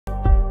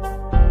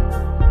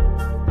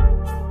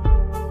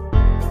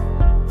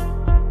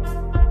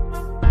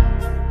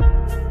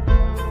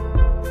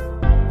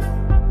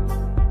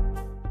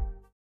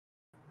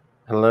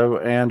Hello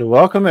and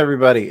welcome,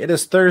 everybody. It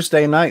is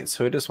Thursday night,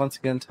 so it is once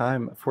again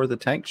time for the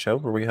Tank Show,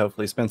 where we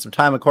hopefully spend some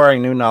time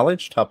acquiring new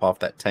knowledge, top off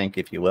that tank,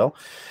 if you will.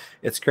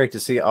 It's great to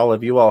see all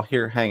of you all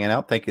here hanging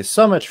out. Thank you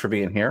so much for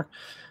being here.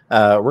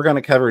 We're going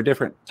to cover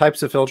different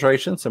types of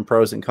filtration, some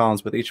pros and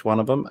cons with each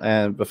one of them.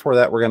 And before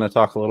that, we're going to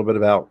talk a little bit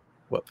about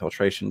what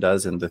filtration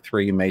does and the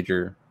three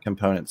major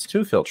components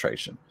to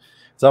filtration.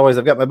 As always,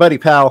 I've got my buddy,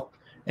 pal,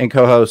 and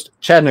co-host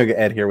Chattanooga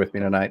Ed here with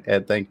me tonight.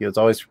 Ed, thank you as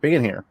always for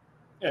being here.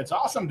 It's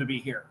awesome to be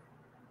here.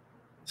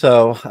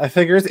 So I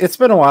figure it's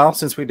been a while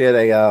since we did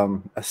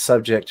a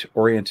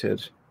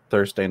subject-oriented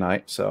Thursday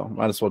night, so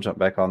might as well jump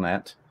back on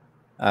that.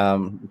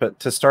 But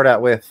to start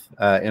out with,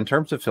 in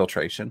terms of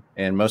filtration,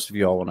 and most of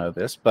you all will know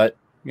this, but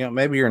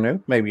maybe you're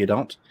new, maybe you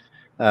don't.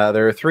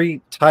 There are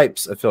three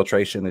types of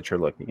filtration that you're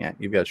looking at.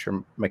 You've got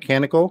your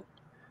mechanical,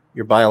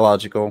 your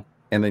biological,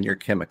 and then your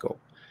chemical.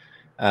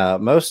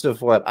 Most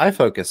of what I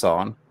focus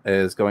on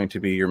is going to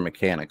be your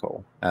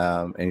mechanical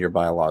and your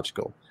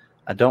biological.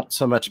 I don't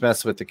so much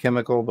mess with the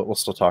chemical, but we'll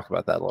still talk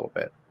about that a little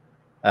bit.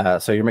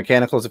 So your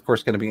mechanical is, of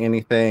course, going to be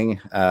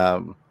anything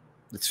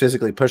that's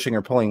physically pushing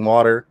or pulling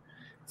water.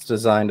 It's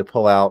designed to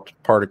pull out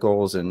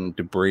particles and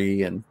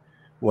debris and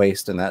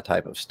waste and that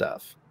type of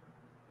stuff.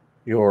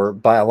 Your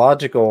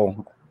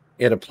biological,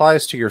 it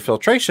applies to your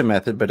filtration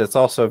method, but it's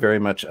also very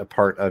much a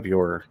part of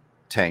your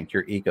tank,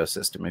 your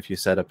ecosystem. If you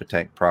set up a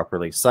tank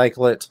properly,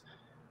 cycle it,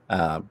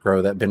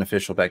 grow that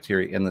beneficial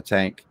bacteria in the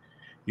tank,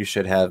 you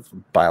should have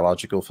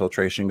biological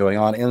filtration going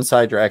on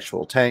inside your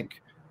actual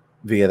tank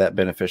via that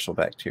beneficial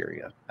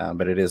bacteria.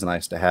 But it is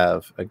nice to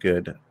have a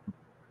good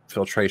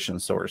filtration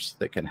source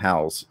that can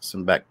house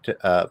some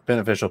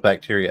beneficial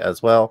bacteria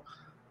as well.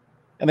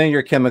 And then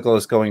your chemical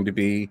is going to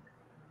be,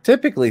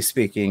 typically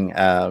speaking,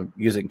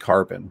 using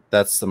carbon.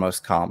 That's the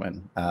most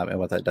common. And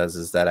what that does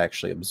is that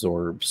actually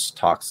absorbs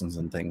toxins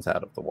and things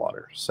out of the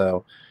water.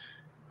 So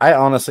I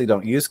honestly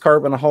don't use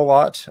carbon a whole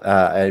lot.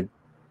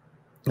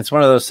 It's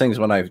one of those things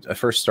when I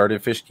first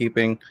started fish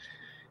keeping,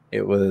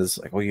 it was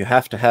like, well, you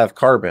have to have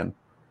carbon.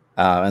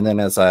 And then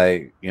as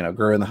I,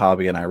 grew in the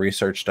hobby and I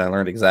researched, I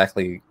learned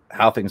exactly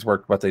how things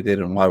worked, what they did,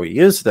 and why we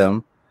used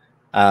them.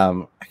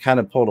 I kind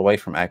of pulled away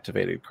from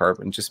activated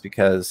carbon just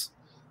because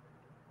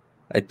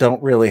I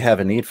don't really have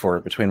a need for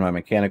it between my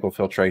mechanical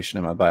filtration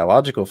and my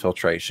biological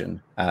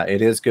filtration.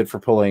 It is good for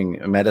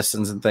pulling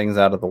medicines and things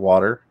out of the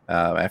water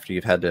after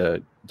you've had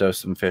to dose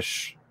some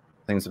fish,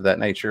 things of that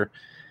nature.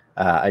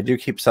 I do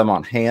keep some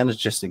on hand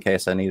just in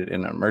case I need it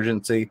in an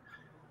emergency.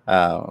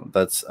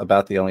 That's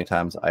about the only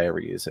times I ever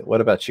use it. What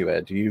about you,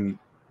 Ed? Do you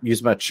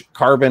use much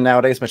carbon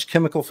nowadays, much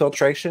chemical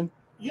filtration?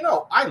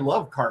 I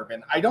love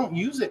carbon. I don't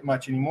use it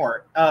much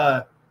anymore.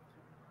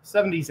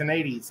 70s and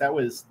 80s, that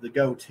was the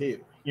go-to.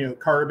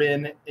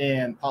 Carbon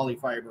and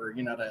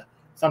polyfiber,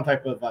 some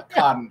type of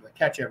cotton to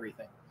catch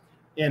everything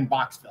in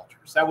box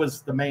filters. That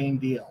was the main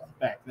deal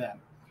back then.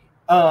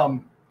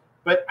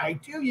 But I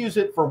do use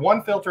it for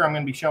one filter I'm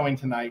going to be showing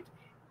tonight.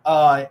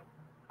 I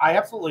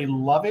absolutely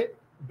love it.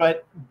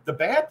 But the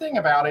bad thing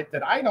about it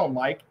that I don't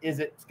like is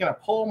it's going to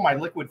pull my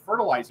liquid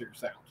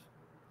fertilizers out.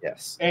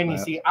 Yes. And you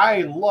see,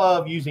 I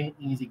love using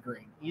Easy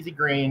Green. Easy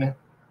Green,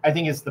 I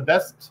think, is the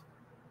best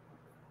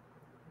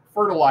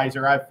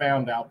fertilizer I've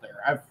found out there.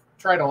 I've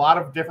tried a lot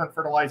of different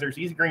fertilizers.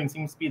 Easy Green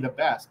seems to be the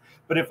best.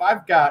 But if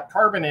I've got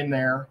carbon in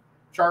there,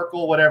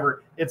 charcoal,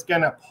 whatever, it's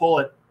going to pull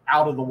it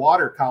out of the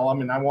water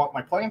column, and I want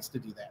my plants to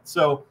do that.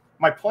 So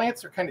my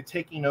plants are kind of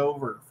taking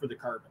over for the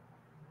carbon.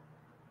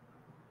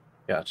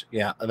 Gotcha.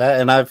 Yeah,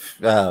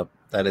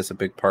 that is a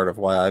big part of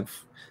why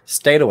I've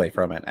stayed away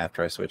from it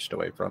after I switched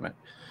away from it.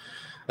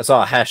 I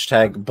saw a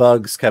hashtag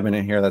bugs coming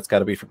in here. That's got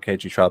to be from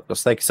KG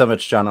Tropicals. Thank you so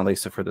much, John and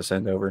Lisa, for the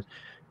send over.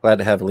 Glad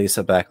to have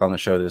Lisa back on the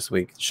show this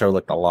week. The show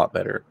looked a lot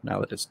better now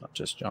that it's not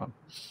just John.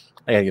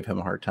 I gotta give him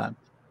a hard time.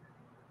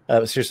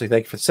 But seriously,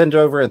 thank you for the send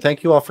over, and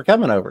thank you all for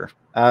coming over.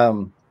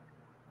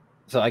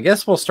 So I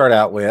guess we'll start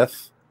out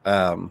with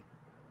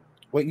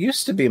what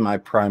used to be my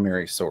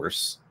primary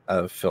source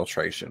of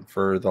filtration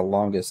for the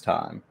longest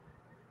time,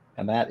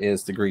 and that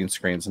is the green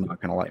screen's not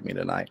going to like me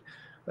tonight,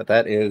 but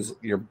that is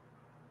your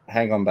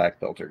hang-on back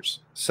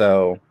filters.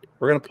 So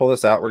we're going to pull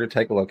this out. We're going to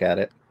take a look at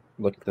it,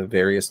 look at the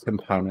various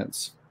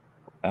components.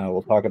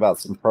 We'll talk about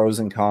some pros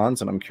and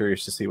cons, and I'm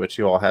curious to see what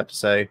you all have to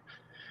say.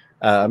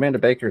 Amanda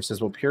Baker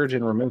says, will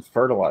Purigen remove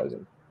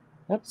fertilizer?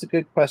 That's a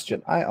good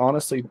question. I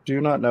honestly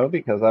do not know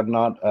because I'm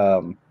not,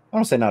 I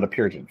don't say not a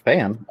Purigen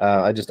fan.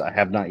 I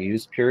have not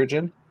used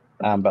Purigen,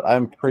 but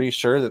I'm pretty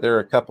sure that there are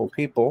a couple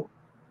people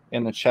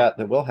in the chat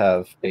that will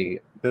have a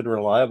good,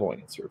 reliable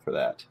answer for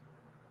that.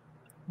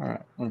 All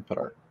right, let me put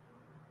our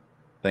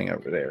thing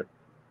over there.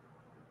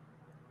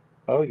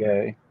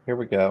 Okay, here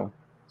we go.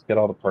 Let's get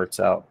all the parts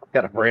out. I've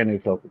got a brand new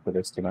filter for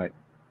this tonight.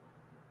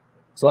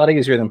 It's a lot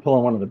easier than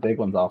pulling one of the big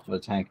ones off of the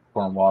tank and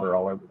pouring water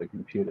all over the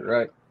computer,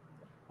 right?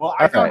 Well,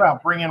 I thought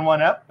about bringing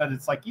one up, but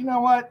it's like, you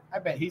know what? I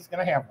bet he's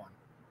going to have one.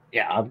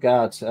 Yeah, I've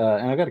got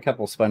a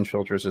couple of sponge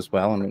filters as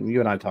well, and you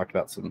and I talked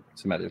about some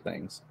other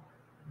things.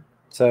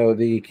 So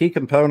the key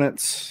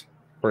components,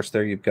 first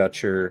there you've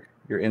got your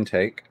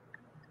intake.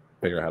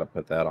 Figure out how to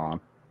put that on.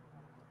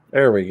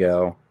 There we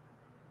go.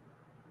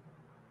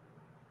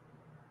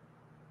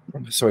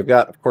 So we've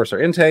got, of course,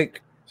 our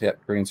intake.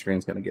 Yep, green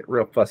screen's going to get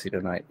real fussy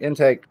tonight.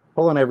 Intake,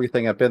 pulling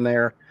everything up in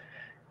there.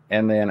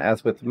 And then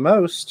as with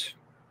most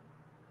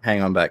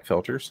hang on back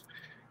filters,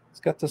 it's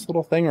got this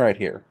little thing right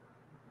here.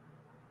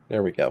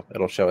 There we go.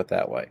 It'll show it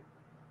that way.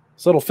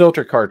 This little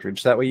filter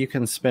cartridge. That way you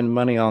can spend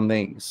money on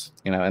these,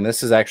 you know, and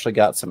this has actually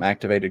got some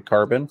activated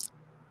carbon.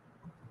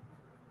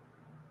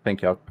 I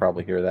think y'all can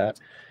probably hear that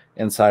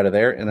inside of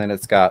there. And then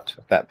it's got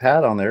that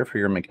pad on there for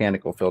your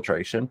mechanical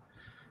filtration.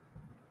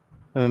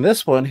 And then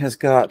this one has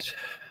got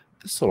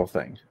this little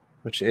thing,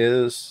 which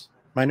is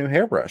my new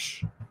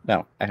hairbrush.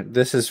 Now,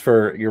 this is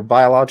for your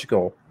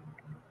biological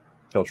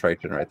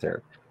filtration right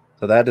there.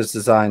 So that is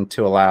designed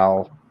to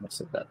allow, let's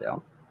set that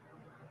down.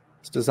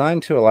 It's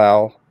designed to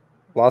allow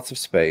lots of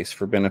space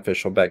for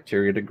beneficial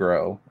bacteria to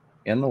grow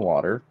in the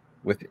water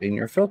within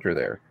your filter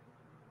there.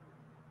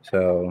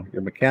 So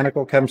your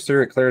mechanical comes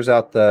through, it clears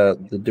out the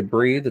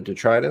debris, the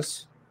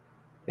detritus.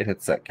 It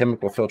hits that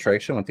chemical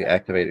filtration with the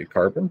activated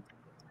carbon.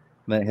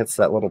 And then it hits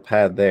that little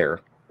pad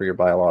there for your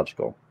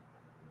biological.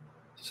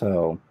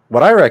 So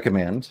what I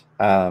recommend,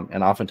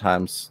 and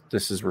oftentimes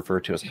this is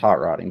referred to as hot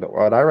rodding, but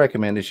what I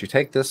recommend is you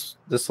take this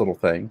little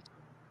thing,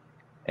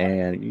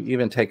 and you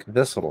even take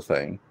this little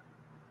thing,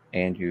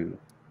 and you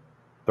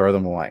throw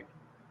them away.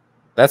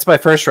 That's my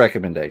first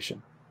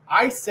recommendation.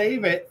 I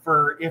save it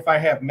for if I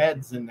have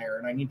meds in there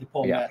and I need to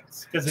pull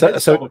meds, because it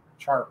is filled with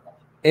charcoal.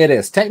 It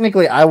is.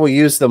 Technically, I will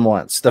use them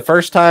once. The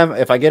first time,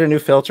 if I get a new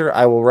filter,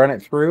 I will run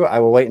it through. I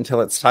will wait until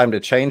it's time to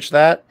change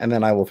that, and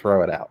then I will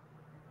throw it out.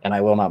 And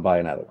I will not buy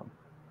another one.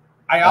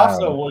 I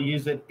also will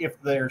use it if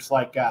there's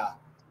like,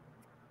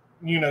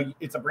 you know,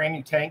 it's a brand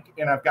new tank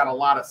and I've got a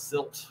lot of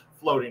silt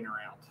floating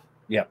around.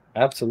 Yeah,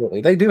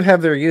 absolutely. They do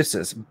have their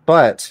uses,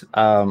 but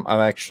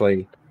I've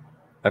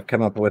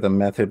come up with a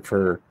method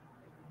for,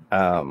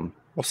 well,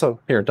 so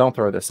here, don't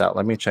throw this out.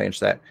 Let me change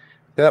that.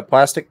 That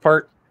plastic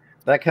part,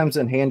 that comes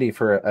in handy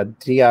for a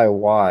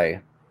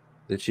DIY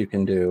that you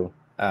can do,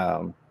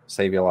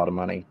 save you a lot of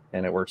money,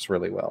 and it works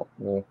really well.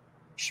 We'll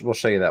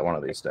show you that one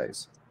of these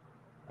days.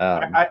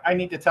 I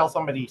need to tell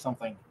somebody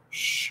something.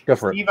 Shh, go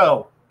for it.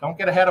 Steve-O, don't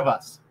get ahead of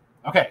us.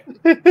 Okay.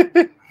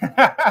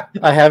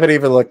 I haven't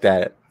even looked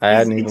at it. I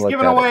hadn't even looked at it.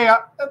 He's giving away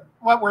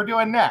what we're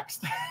doing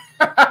next.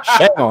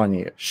 Shame on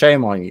you.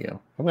 Shame on you.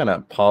 I'm going to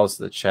pause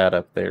the chat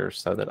up there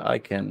so that I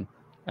can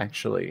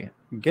actually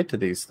get to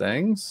these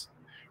things.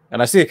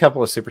 And I see a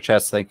couple of super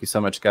chats. Thank you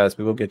so much, guys.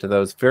 We will get to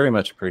those. Very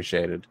much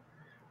appreciated.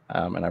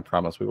 And I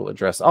promise we will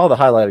address all the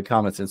highlighted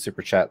comments in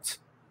super chats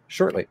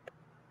shortly.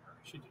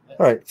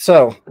 All right,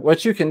 so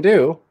what you can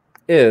do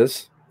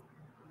is,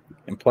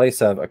 in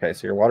place of, okay,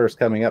 so your water's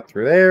coming up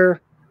through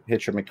there,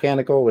 hit your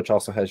mechanical, which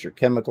also has your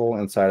chemical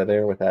inside of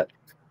there with that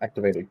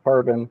activated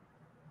carbon,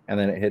 and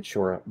then it hits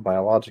your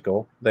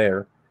biological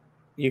there.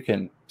 You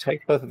can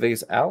take both of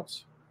these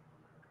out.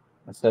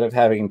 Instead of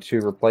having to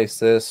replace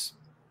this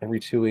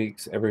every 2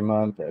 weeks, every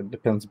month, it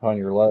depends upon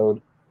your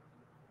load.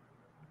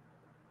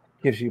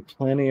 Gives you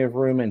plenty of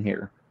room in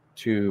here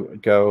to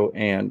go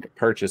and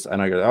purchase. I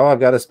know you're, oh, I've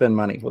got to spend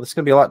money. Well, it's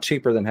going to be a lot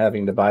cheaper than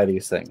having to buy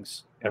these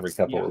things every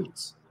couple of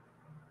weeks.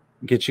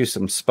 Get you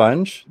some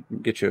sponge,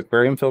 get you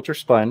aquarium filter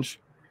sponge,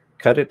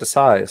 cut it to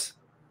size,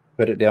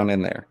 put it down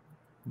in there.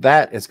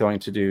 That is going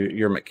to do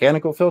your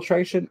mechanical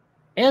filtration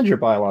and your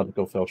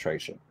biological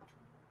filtration.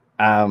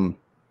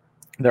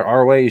 There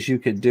are ways you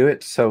could do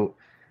it. So,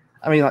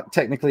 I mean, like,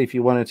 technically, if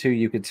you wanted to,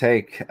 you could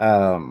take,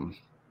 oh,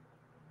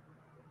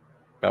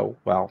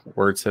 wow,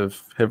 words have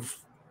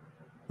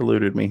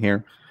eluded me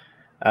here.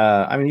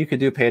 I mean, you could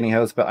do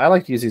pantyhose, but I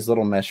like to use these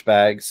little mesh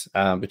bags.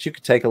 But you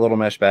could take a little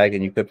mesh bag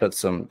and you could put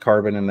some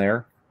carbon in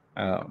there.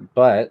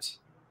 But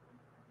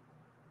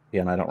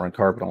again, I don't run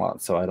carbon a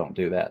lot, so I don't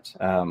do that.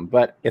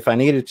 But if I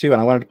needed to and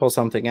I wanted to pull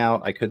something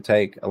out, I could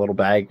take a little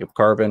bag of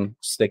carbon,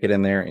 stick it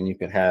in there, and you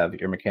could have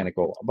your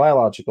mechanical,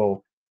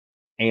 biological,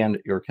 and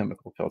your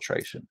chemical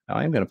filtration. Now,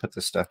 I'm going to put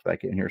this stuff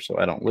back in here so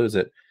I don't lose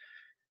it.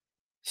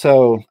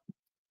 So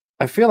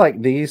I feel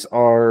like these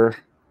are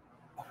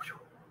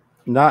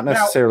not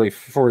necessarily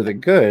for the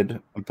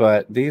good,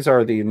 but these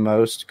are the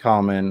most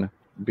common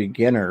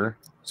beginner.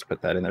 Let's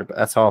put that in there. But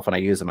that's how often I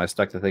use them. I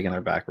stuck the thing in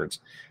there backwards.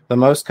 The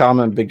most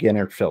common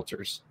beginner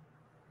filters.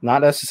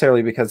 Not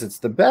necessarily because it's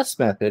the best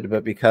method,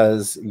 but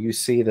because you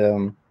see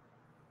them.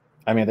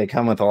 I mean, they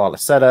come with a lot of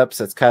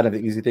setups. It's kind of the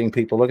easy thing.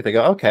 People look at, they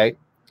go, okay,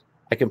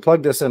 I can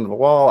plug this into the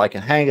wall. I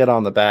can hang it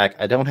on the back.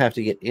 I don't have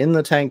to get in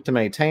the tank to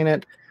maintain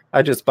it.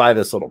 I just buy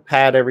this little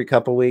pad every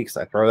couple of weeks.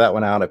 I throw that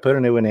one out. I put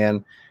a new one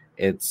in.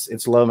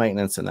 It's low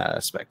maintenance in that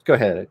aspect. Go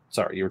ahead.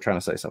 Sorry, you were trying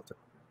to say something.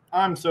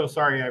 I'm so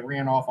sorry I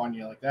ran off on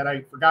you like that.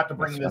 I forgot to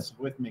bring this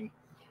with me.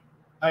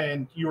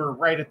 And you were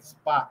right at the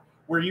spot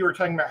where you were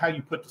talking about how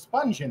you put the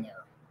sponge in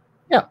there.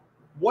 Yeah.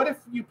 What if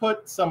you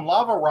put some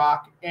lava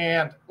rock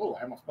and, oh,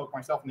 I almost poked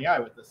myself in the eye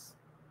with this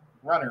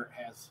runner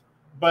it has.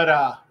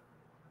 But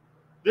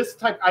this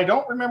type, I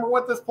don't remember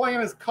what this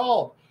plant is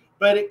called,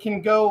 but it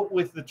can go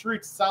with the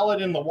roots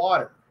solid in the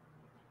water.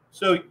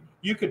 So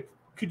you could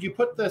you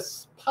put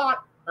this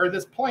pot or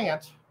this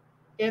plant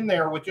in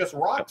there with just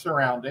rocks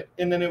around it,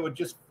 and then it would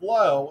just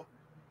flow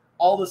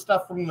all the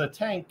stuff from the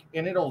tank,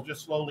 and it'll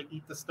just slowly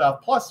eat the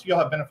stuff. Plus, you'll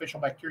have beneficial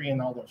bacteria in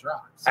all those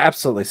rocks.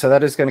 Absolutely. So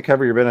that is going to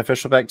cover your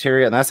beneficial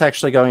bacteria, and that's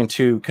actually going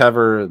to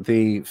cover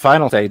the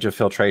final stage of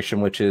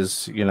filtration, which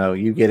is, you know,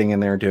 you getting in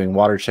there and doing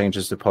water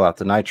changes to pull out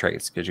the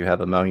nitrates, because you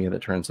have ammonia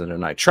that turns into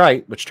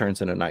nitrite, which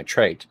turns into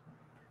nitrate.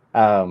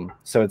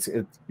 So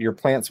your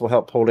plants will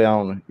help pull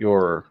down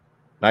your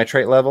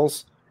nitrate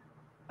levels.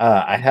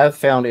 I have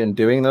found in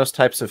doing those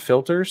types of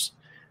filters,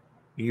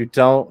 you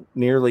don't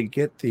nearly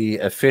get the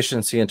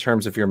efficiency in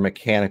terms of your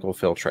mechanical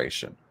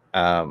filtration.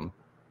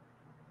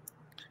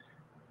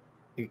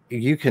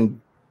 You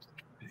can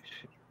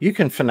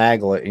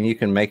finagle it and you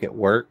can make it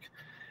work,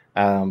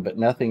 but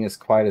nothing is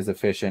quite as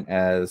efficient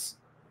as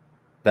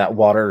that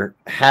water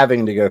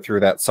having to go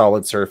through that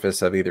solid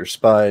surface of either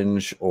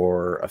sponge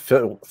or a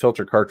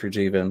filter cartridge,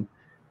 even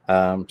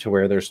to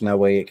where there's no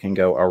way it can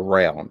go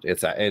around.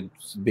 It's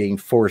being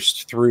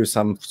forced through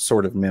some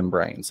sort of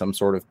membrane, some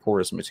sort of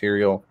porous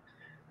material.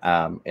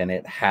 And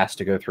it has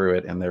to go through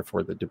it, and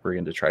therefore the debris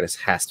and detritus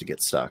has to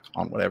get stuck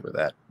on whatever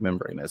that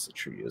membrane is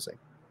that you're using.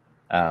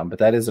 But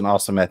that is an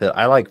awesome method.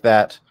 I like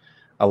that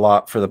a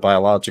lot for the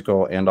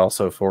biological and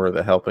also for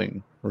the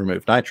helping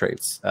remove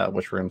nitrates,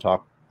 which we're going to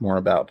talk more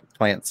about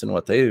plants and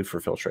what they do for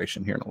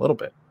filtration here in a little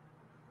bit.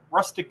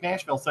 Rustic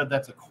Nashville said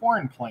that's a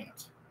corn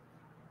plant.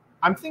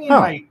 I'm thinking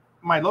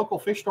my local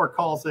fish store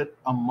calls it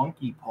a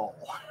monkey pole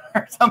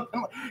or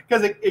something,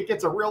 because it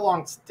gets a real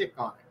long stick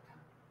on it.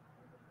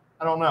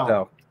 I don't know.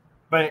 So,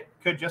 but it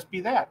could just be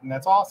that, and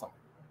that's awesome.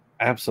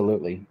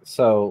 Absolutely.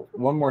 So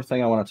one more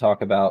thing I want to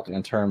talk about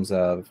in terms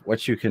of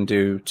what you can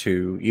do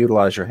to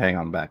utilize your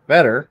hang-on back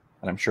better,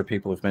 and I'm sure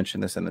people have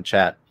mentioned this in the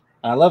chat.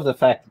 And I love the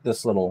fact that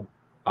this little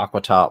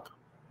aqua top,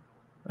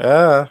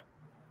 there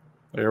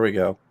we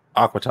go,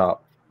 aqua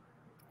top.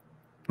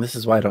 This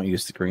is why I don't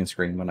use the green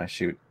screen when I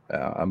shoot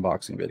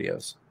unboxing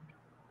videos.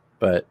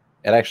 But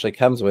it actually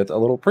comes with a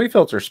little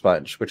pre-filter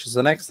sponge, which is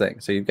the next thing.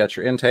 So you've got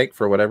your intake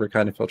for whatever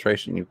kind of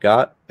filtration you've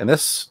got. And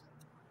this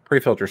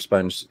pre-filter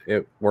sponge,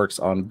 it works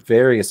on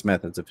various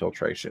methods of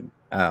filtration.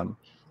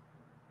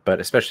 But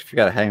especially if you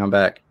got a hang on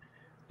back,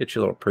 get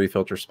your little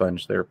pre-filter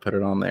sponge there, put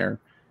it on there.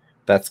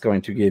 That's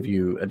going to give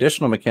you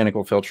additional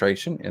mechanical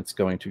filtration. It's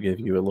going to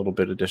give you a little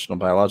bit additional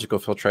biological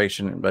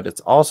filtration, but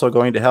it's also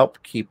going to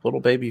help keep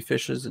little baby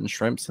fishes and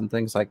shrimps and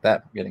things like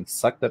that from getting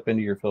sucked up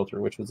into your filter,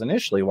 which was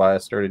initially why I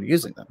started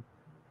using them.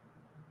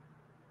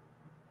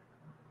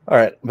 All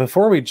right,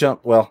 before we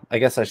jump, well, I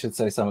guess I should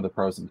say some of the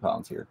pros and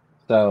cons here.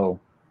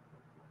 So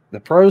the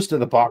pros to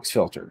the box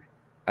filter.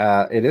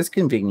 It is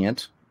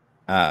convenient.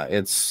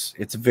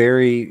 It's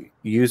very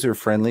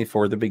user-friendly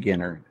for the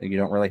beginner. You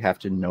don't really have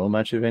to know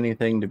much of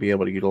anything to be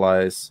able to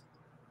utilize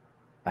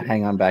a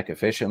hang-on back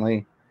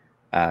efficiently.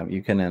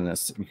 You can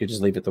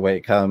just leave it the way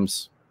it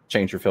comes,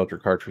 change your filter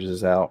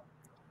cartridges out.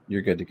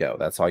 You're good to go.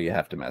 That's all you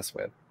have to mess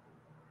with.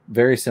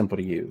 Very simple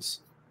to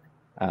use.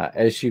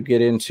 As you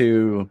get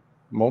into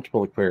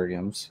multiple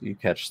aquariums, you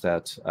catch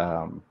that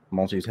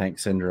multi-tank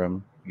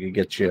syndrome. You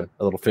get you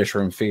a little fish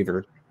room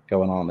fever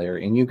going on there,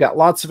 and you've got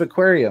lots of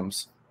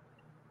aquariums.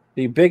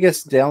 The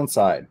biggest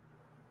downside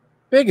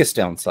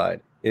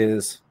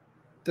is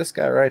this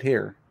guy right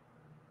here,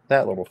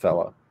 that little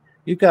fella.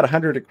 You've got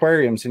 100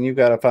 aquariums, and you've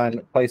got to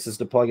find places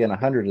to plug in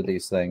 100 of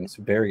these things,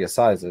 various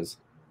sizes.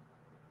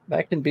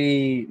 That can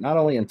be not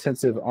only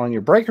intensive on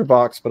your breaker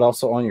box, but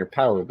also on your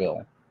power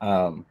bill.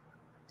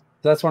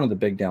 That's one of the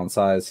big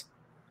downsides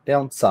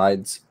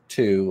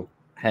to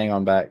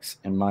hang-on backs,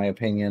 in my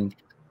opinion.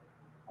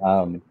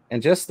 And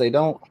just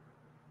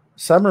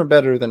some are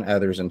better than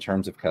others in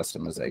terms of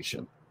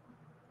customization.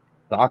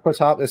 The aqua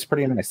top is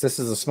pretty nice. This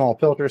is a small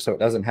filter, so it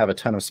doesn't have a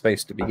ton of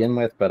space to begin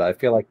with, but I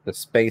feel like the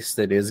space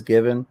that is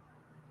given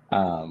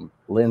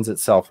lends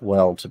itself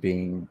well to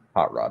being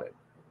hot rodded.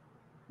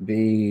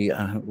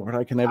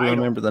 I can never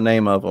remember the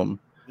name of them.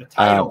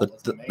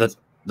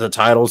 The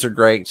titles are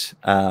great.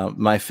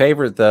 My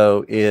favorite,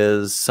 though,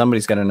 is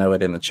somebody's going to know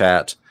it in the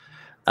chat.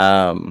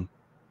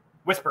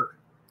 Whisper.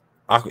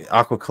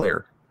 Aqua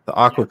Clear. The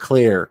Aqua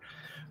Clear.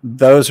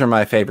 Those are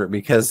my favorite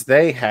because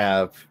they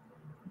have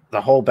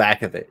the whole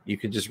back of it. You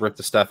could just rip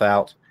the stuff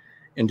out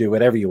and do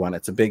whatever you want.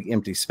 It's a big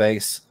empty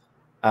space.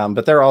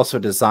 But they're also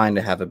designed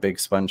to have a big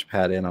sponge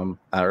pad in them,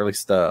 or at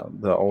least the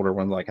older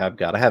one like I've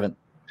got. I haven't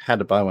had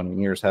to buy one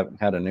in years,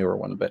 haven't had a newer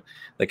one, but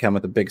they come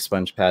with a big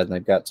sponge pad and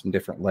they've got some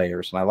different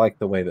layers, and I like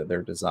the way that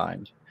they're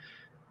designed.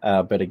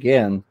 But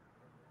again,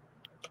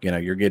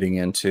 you're getting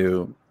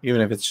into,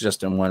 even if it's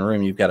just in one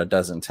room, you've got a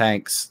dozen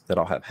tanks that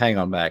all have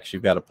hang-on backs.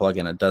 You've got to plug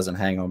in a dozen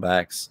hang-on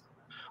backs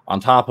on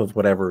top of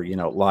whatever,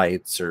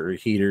 lights or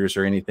heaters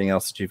or anything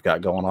else that you've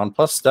got going on,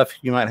 plus stuff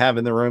you might have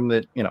in the room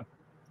that,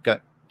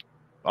 got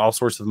all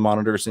sorts of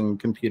monitors and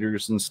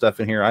computers and stuff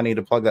in here. I need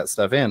to plug that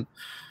stuff in.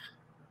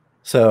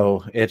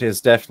 So it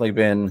has definitely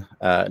been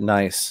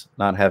nice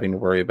not having to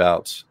worry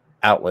about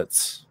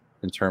outlets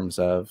in terms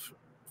of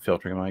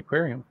filtering my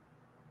aquarium.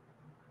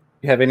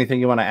 You have anything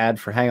you want to add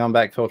for hang-on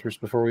back filters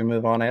before we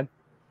move on, Ed?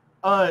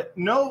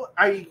 No,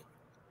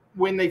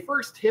 when they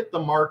first hit the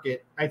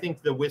market, I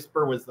think the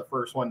Whisper was the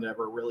first one that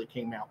ever really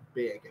came out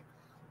big.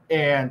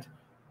 And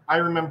I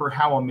remember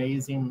how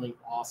amazingly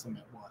awesome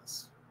it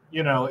was.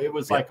 You know, it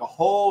was like a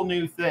whole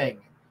new thing.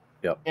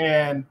 Yep.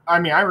 And I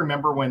mean, I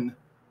remember when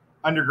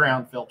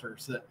underground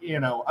filters, you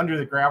know, under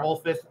the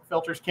gravel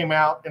filters came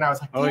out, and I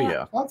was like, oh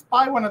yeah, let's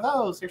buy one of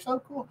those. They're so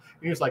cool.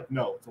 And he was like,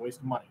 no, it's a waste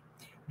of money.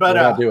 But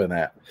we're not doing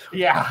that.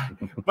 Yeah.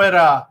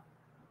 But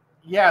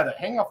yeah, the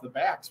hang off the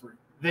backs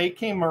they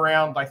came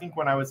around, I think,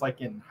 when I was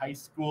like in high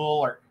school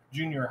or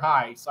junior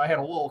high. So I had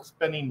a little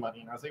spending money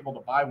and I was able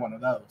to buy one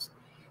of those.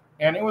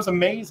 And it was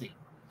amazing.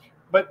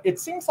 But it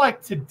seems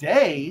like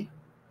today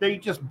they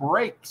just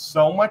break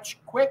so much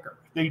quicker.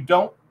 They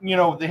don't, you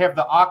know, they have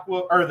the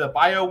aqua or the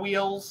bio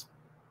wheels.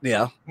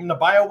 Yeah. And the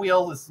bio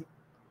wheel is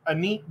a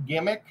neat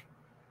gimmick,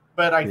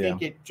 but I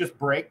think it just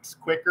breaks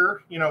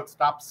quicker. You know, it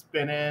stops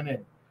spinning,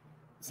 and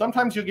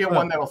sometimes you get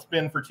one that'll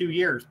spin for 2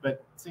 years, but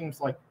it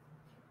seems like,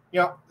 you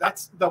know,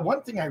 that's the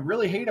one thing I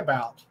really hate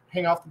about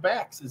hang off the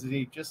backs is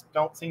they just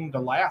don't seem to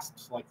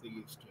last like they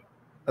used to.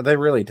 They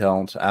really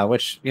don't,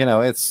 which, you know,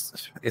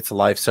 it's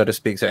life, so to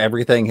speak. So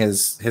everything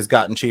has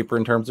gotten cheaper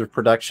in terms of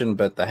production,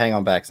 but the hang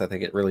on backs, I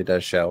think it really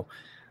does show.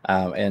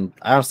 And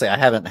honestly, I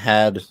haven't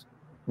had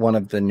one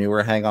of the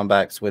newer hang on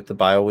backs with the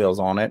bio wheels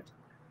on it.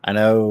 I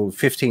know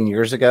 15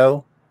 years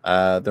ago,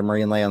 the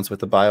Marine Lands with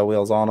the bio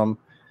wheels on them,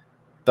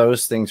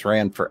 those things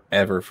ran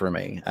forever for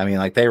me. I mean,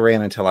 like, they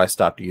ran until I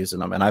stopped using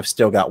them, and I've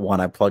still got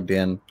one I plugged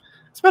in.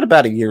 It's been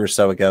about a year or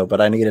so ago, but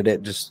I needed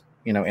it just,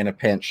 you know, in a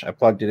pinch. I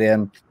plugged it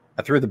in.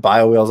 I threw the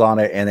bio wheels on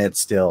it, and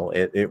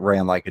it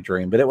ran like a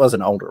dream, but it was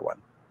an older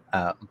one.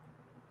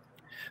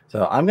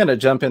 So I'm going to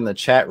jump in the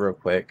chat real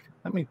quick.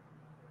 Let me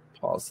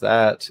pause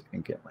that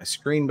and get my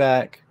screen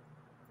back.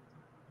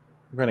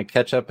 We're going to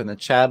catch up in the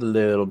chat a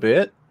little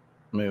bit.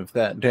 Move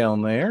that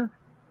down there.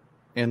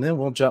 And then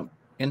we'll jump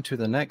into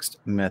the next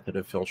method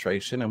of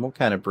filtration, and we'll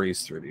kind of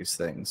breeze through these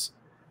things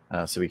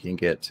so we can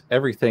get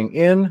everything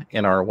in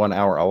our 1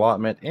 hour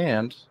allotment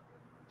and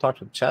talk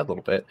to the chat a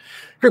little bit.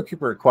 Crypt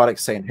Keeper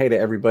Aquatics saying hey to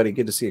everybody.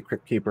 Good to see you,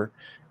 Crypt Keeper.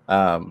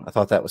 I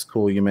thought that was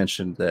cool. You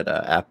mentioned that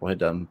Apple had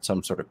done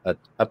some sort of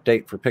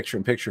update for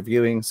picture-in-picture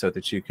viewing so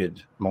that you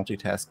could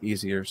multitask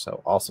easier.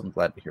 So awesome.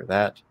 Glad to hear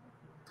that.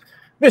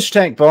 Mr.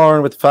 Tank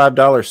Barn with the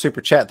 $5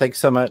 super chat. Thanks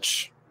so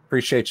much.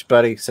 Appreciate you,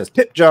 buddy. Says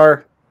tip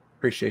jar.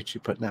 Appreciate you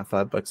putting that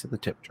 $5 in the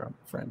tip jar,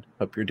 my friend.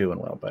 Hope you're doing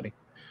well, buddy.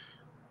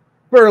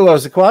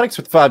 Burlos Aquatics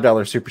with the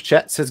 $5 super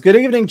chat. Says good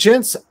evening,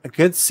 gents.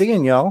 Good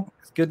seeing y'all.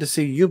 Good to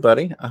see you,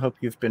 buddy. I hope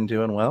you've been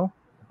doing well.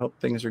 I hope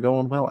things are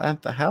going well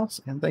at the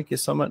house. And thank you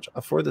so much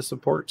for the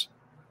support.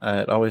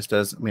 It always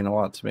does mean a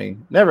lot to me.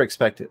 Never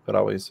expect it, but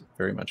always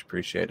very much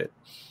appreciate it.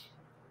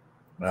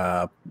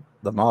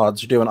 The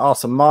mods are doing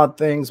awesome mod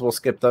things. We'll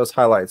skip those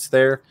highlights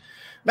there.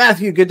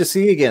 Matthew, good to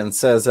see you again.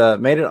 Says,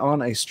 made it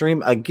on a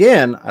stream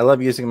again. I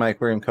love using my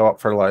aquarium co-op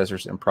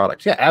fertilizers and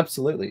products. Yeah,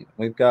 absolutely.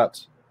 We've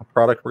got a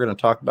product we're going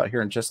to talk about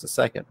here in just a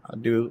second. I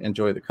do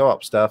enjoy the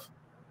co-op stuff.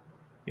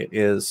 It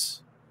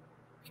is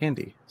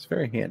handy. It's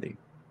very handy.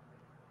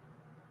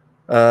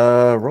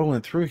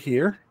 Rolling through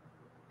here.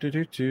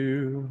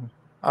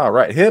 All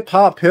right, Hip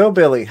Hop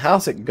Hillbilly,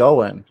 how's it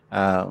going?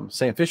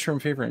 Saying Fish Room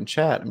Fever in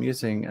chat. I'm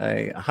using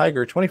a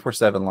Higer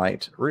 24/7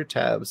 light, root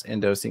tabs,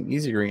 and dosing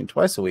Easy Green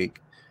twice a week.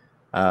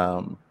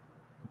 But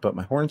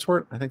my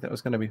Hornswort, I think that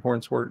was going to be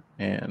Hornswort,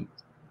 and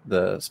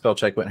the spell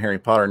check went Harry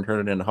Potter and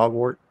turned it into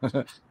Hogwart.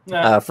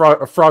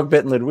 Frog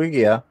Bit and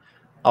Ludwigia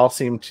all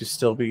seem to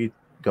still be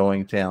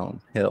going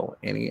downhill.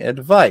 Any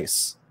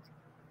advice?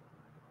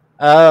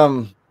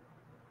 So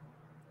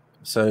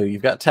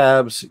you've got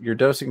tabs, you're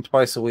dosing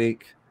twice a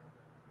week.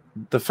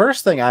 The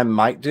first thing I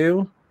might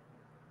do,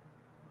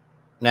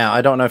 now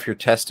I don't know if you're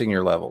testing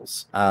your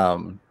levels.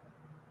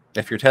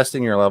 If you're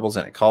testing your levels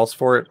and it calls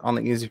for it on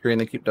the Easy Green,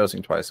 they keep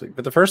dosing twice a week.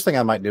 But the first thing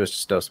I might do is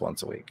just dose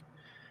once a week.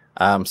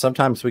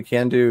 Sometimes we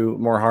can do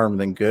more harm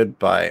than good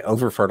by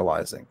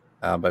over-fertilizing,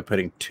 by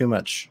putting too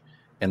much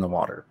in the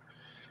water.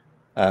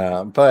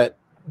 But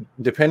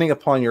depending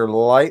upon your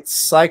light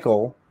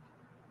cycle,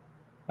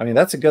 I mean,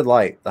 that's a good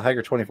light. The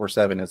Higer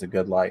 24/7 is a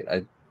good light.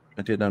 I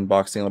did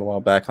unboxing a little while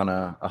back on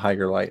a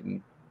Higer light,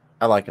 and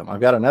I like them.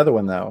 I've got another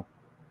one, though,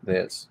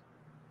 that's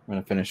I'm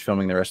going to finish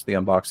filming the rest of the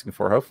unboxing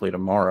for hopefully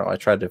tomorrow. I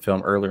tried to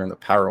film earlier and the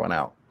power went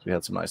out. We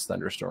had some nice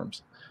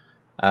thunderstorms.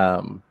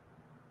 Got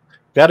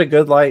a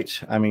good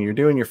light. I mean, you're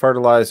doing your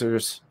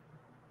fertilizers.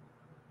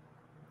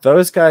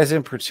 Those guys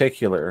in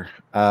particular,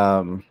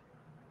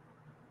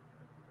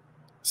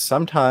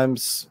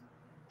 sometimes,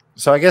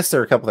 so I guess there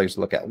are a couple things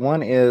to look at.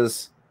 One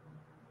is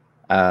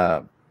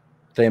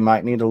they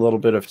might need a little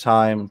bit of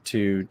time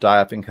to die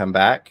up and come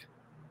back.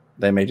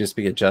 They may just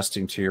be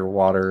adjusting to your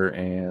water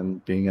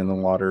and being in the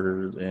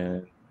water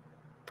and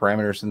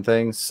parameters and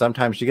things.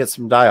 Sometimes you get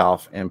some die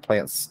off and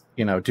plants,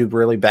 you know, do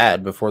really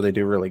bad before they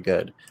do really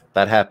good.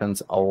 That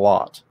happens a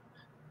lot.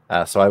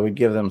 So I would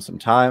give them some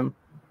time.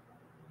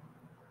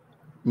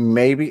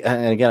 Maybe,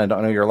 and again, I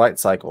don't know your light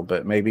cycle,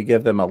 but maybe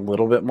give them a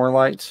little bit more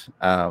light.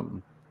 At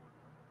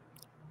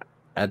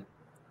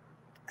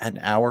an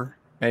hour,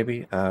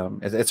 maybe.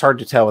 It's hard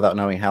to tell without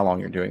knowing how long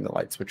you're doing the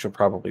lights, which you'll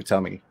probably tell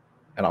me,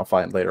 and I'll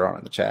find later on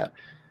in the chat.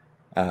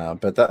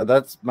 But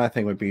that's my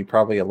thing, would be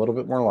probably a little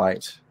bit more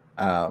light.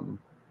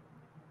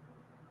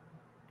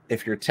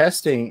 If you're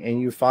testing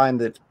and you find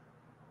that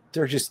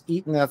they're just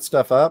eating that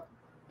stuff up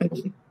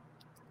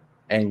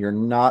and you're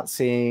not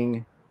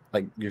seeing,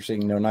 like, you're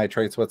seeing no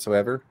nitrates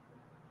whatsoever,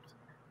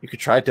 you could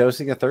try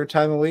dosing a third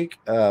time a week,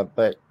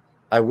 but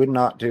I would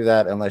not do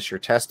that unless you're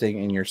testing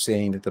and you're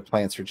seeing that the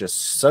plants are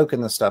just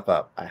soaking the stuff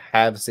up. I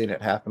have seen it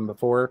happen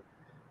before,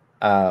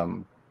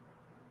 but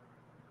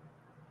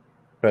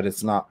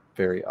it's not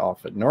very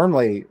often.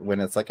 Normally,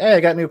 when it's like, hey, I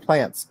got new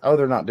plants, oh,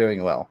 they're not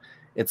doing well,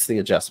 it's the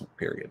adjustment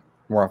period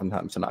more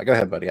oftentimes than not. Go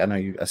ahead, buddy.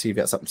 I see you've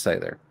got something to say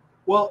there.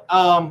 Well,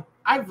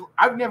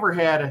 I've never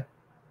had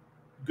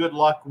good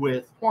luck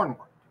with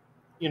hornwort,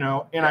 you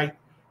know, and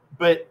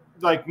but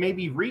like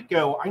maybe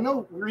Rico, I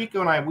know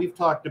Rico and we've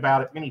talked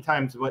about it many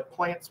times, but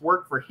plants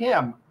work for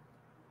him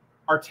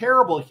are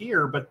terrible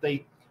here, but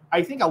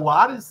I think a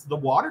lot is the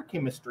water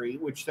chemistry,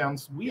 which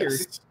sounds weird,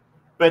 yes.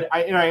 But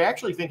I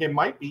actually think it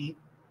might be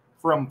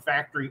from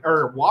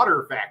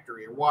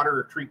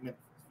water treatment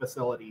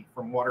facility,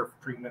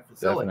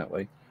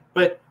 Definitely.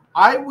 But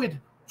I would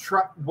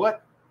try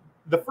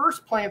the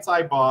first plants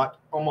I bought,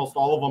 almost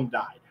all of them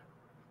died,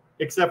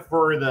 except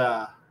for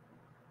the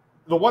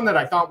one that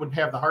I thought would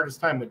have the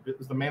hardest time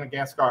was the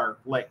Madagascar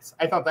lace.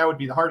 I thought that would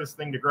be the hardest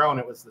thing to grow,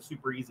 and it was the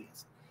super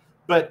easiest.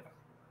 But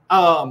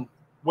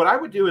what I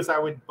would do is I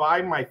would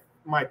buy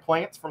my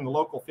plants from the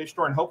local fish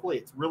store, and hopefully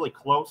it's really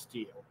close to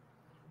you,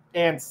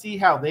 and see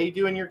how they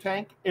do in your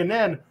tank. And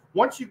then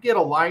once you get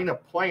a line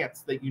of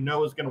plants that you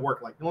know is going to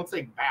work, like let's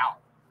say Val.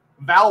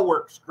 Val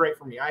works great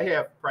for me. I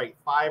have probably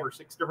 5 or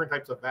 6 different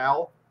types of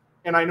Val,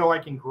 and I know I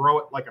can grow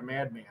it like a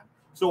madman.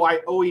 So I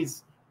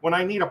always, when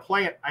I need a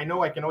plant, I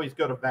know I can always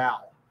go to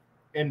Val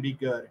and be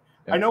good.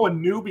 Yeah. I know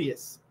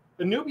Anubias.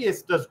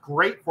 Anubias does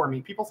great for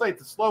me. People say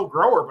it's a slow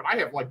grower, but I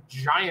have like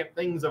giant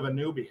things of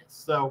Anubias.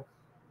 So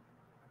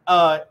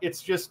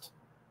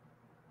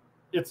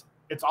it's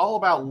all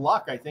about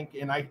luck, I think.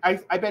 And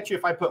I bet you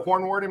if I put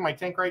hornwort in my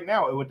tank right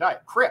now, it would die.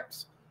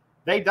 Crips,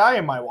 they die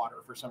in my water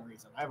for some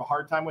reason. I have a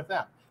hard time with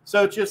them.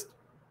 So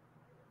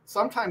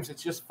sometimes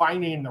it's just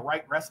finding the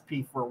right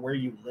recipe for where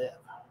you live.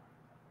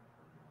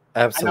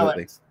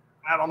 Absolutely.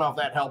 I don't know if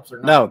that helps or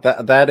not.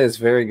 No, that is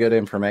very good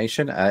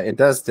information. It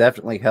does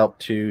definitely help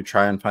to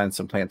try and find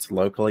some plants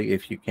locally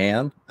if you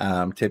can.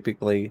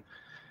 Typically,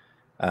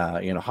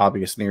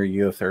 hobbyists near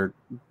you, if they're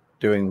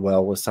doing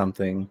well with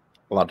something,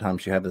 a lot of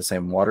times you have the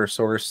same water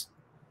source.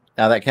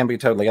 Now that can be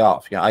totally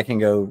off. I can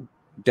go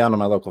down to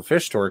my local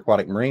fish store,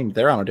 Aquatic Marine.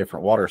 They're on a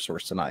different water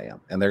source than I am,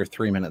 and they're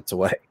 3 minutes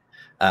away.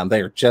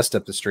 They are just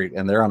up the street,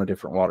 and they're on a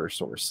different water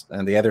source.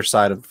 And the other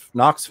side of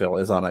Knoxville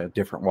is on a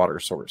different water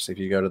source if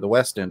you go to the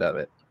west end of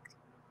it.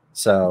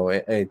 So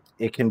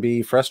it can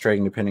be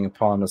frustrating depending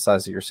upon the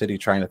size of your city,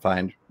 trying to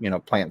find,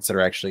 plants that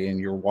are actually in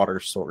your water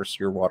source,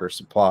 your water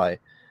supply,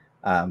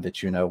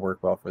 that work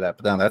well for that.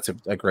 But no, that's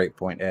a great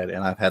point, Ed.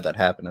 And I've had that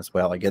happen as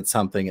well. I get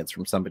something, it's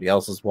from somebody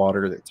else's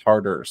water that's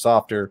harder or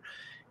softer,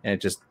 and it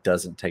just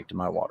doesn't take to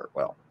my water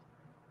well.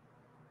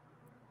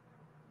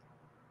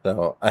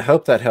 So I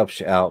hope that helps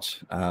you out,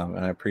 and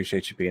I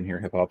appreciate you being here,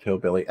 Hip Hop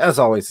Hillbilly. As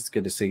always, it's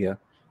good to see you.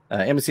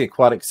 Embassy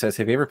Aquatic says,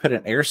 have you ever put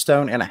an air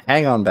stone and a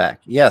hang-on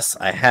back? Yes,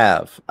 I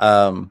have.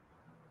 I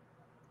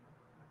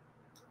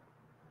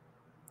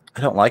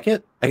don't like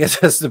it. I guess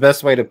that's the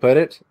best way to put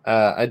it.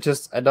 I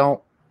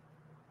don't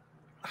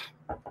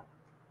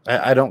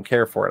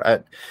care for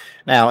it.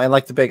 And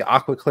like the big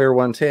Aqua Clear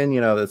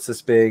 110, that's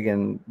this big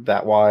and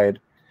that wide.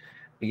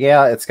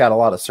 Yeah, it's got a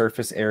lot of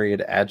surface area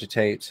to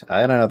agitate.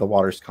 I know the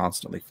water's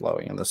constantly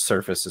flowing and the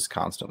surface is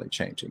constantly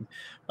changing,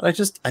 but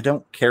I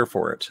don't care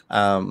for it.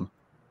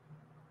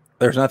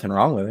 There's nothing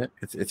wrong with it.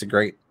 It's a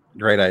great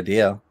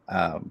idea.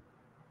 And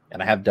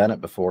I have done it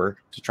before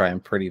to try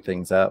and pretty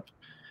things up.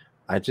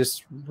 I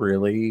just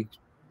really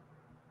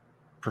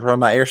prefer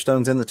my air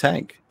stones in the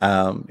tank.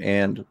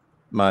 And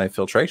my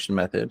filtration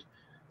method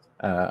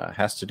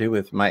has to do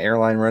with my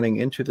airline running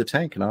into the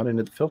tank, not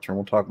into the filter. And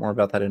we'll talk more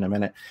about that in a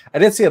minute. I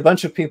did see a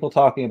bunch of people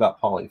talking about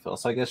polyfill,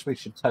 so I guess we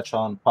should touch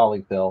on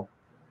polyfill.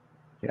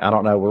 I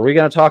don't know. Were we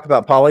going to talk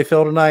about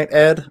polyfill tonight,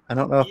 Ed? I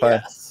don't know if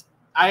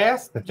I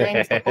asked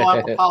James to pull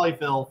out the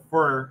polyfill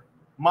for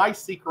my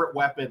secret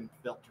weapon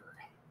filter.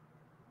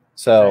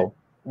 So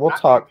we'll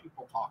talk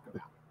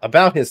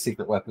about his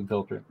secret weapon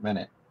filter in a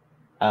minute.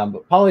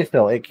 But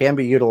polyfill, it can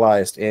be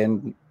utilized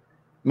in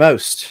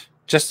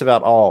just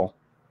about all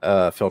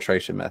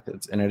filtration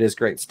methods, and it is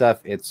great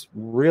stuff. It's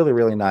really,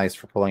 really nice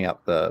for pulling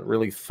out the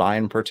really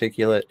fine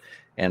particulate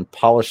and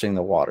polishing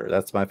the water.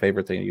 That's my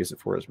favorite thing to use it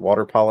for, is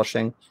water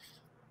polishing.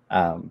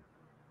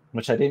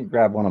 Which I didn't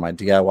grab one of my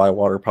DIY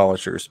water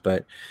polishers,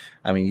 but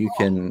I mean, you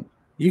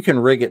can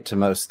rig it to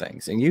most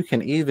things, and you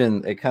can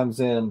it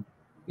comes in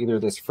either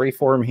this free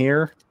form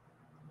here,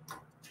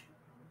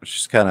 which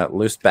is kind of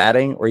loose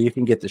batting, or you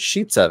can get the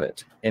sheets of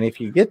it. And if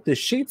you get the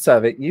sheets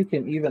of it, you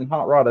can even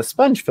hot rod a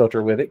sponge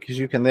filter with it, because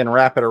you can then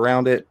wrap it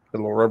around it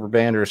with a little rubber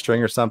band or a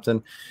string or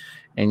something,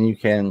 and you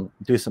can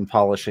do some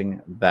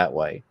polishing that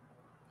way.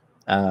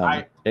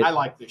 I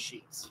like the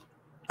sheets.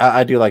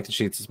 I do like the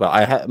sheets as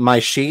well. My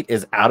sheet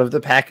is out of the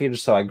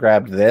package, so I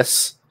grabbed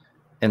this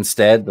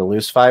instead, the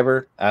loose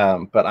fiber.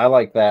 But I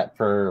like that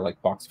for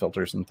like box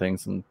filters and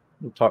things, and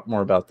we'll talk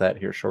more about that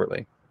here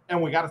shortly.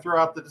 And we got to throw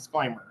out the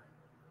disclaimer.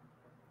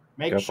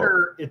 Make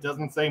sure it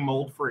doesn't say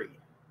mold free.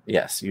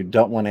 Yes, you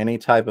don't want any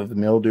type of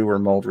mildew or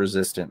mold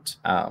resistant,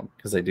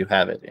 because they do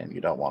have it, and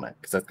you don't want it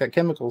because that's got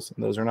chemicals,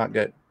 and those are not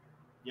good.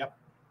 Yep,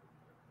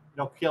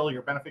 it'll kill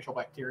your beneficial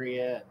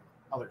bacteria and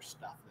other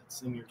stuff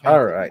that's in your tank.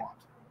 All right,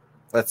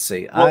 let's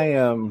see.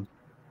 Well,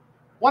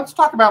 let's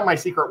talk about my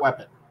secret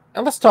weapon.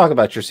 And let's talk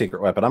about your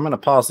secret weapon. I'm going to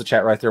pause the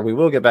chat right there. We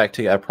will get back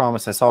to you. I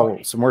promise. I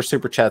saw some more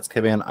super chats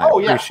come in. I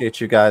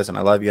appreciate you guys, and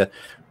I love you.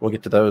 We'll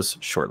get to those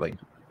shortly.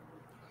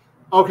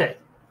 Okay.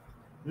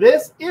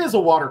 This is a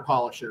water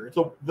polisher. It's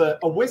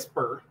a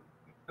Whisper,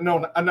 a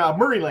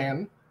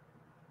Marineland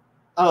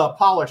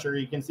polisher.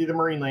 You can see the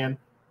Marineland.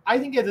 I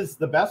think it is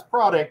the best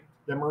product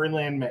that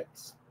Marineland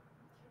makes.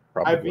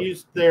 Probably. I've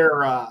used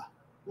their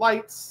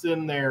lights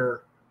in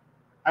their.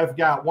 I've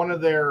got one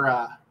of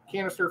their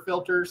canister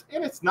filters,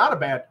 and it's not a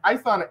bad. I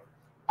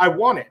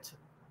want it,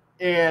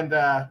 and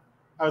I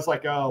was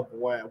like, oh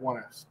boy, I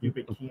want a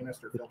stupid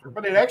canister filter,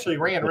 but it actually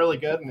ran really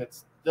good, and it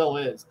still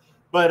is.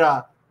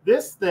 But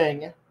this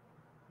thing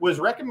was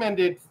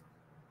recommended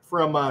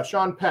from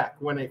Sean Peck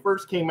when they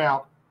first came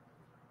out,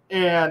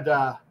 and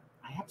I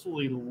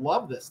absolutely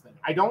love this thing.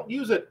 I don't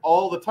use it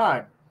all the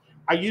time.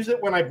 I use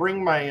it when I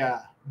bring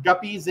my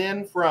guppies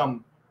in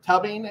from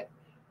tubbing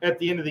at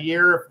the end of the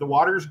year. If the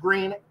water's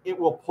green, it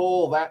will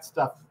pull that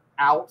stuff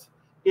out.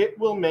 It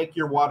will make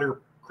your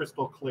water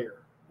crystal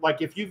clear.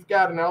 Like if you've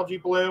got an algae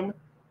bloom,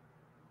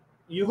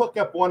 you hook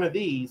up one of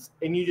these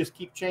and you just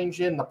keep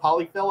changing the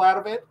polyfill out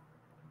of it,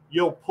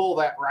 you'll pull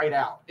that right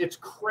out. It's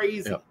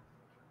crazy. Yep.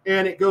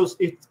 And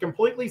it's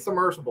completely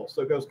submersible.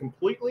 So it goes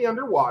completely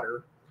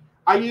underwater.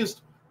 I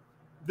used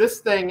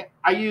this thing.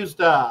 I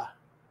used,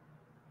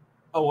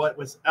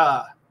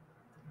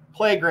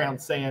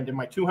 playground sand in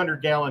my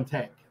 200-gallon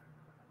tank.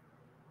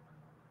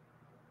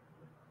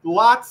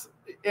 Lots.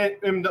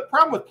 And the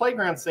problem with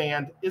playground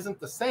sand isn't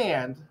the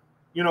sand.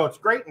 You know, it's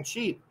great and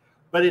cheap,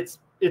 but it's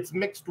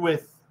mixed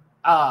with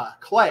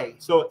clay.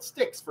 So it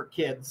sticks for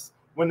kids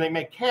when they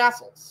make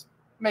castles.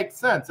 Makes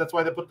sense. That's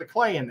why they put the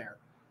clay in there.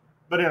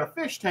 But in a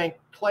fish tank,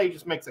 clay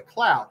just makes a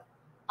cloud.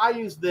 I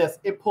used this.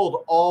 It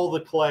pulled all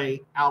the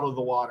clay out of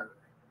the water.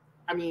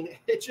 I mean,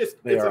 it's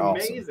amazing.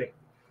 Awesome.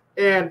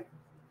 And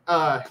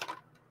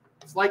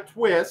it's like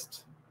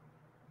Twist.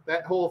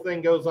 That whole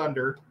thing goes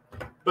under.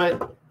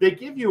 But they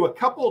give you a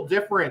couple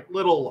different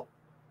little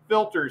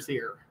filters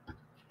here.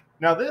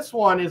 Now, this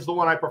one is the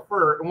one I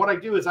prefer. And what I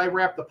do is I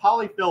wrap the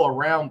polyfill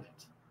around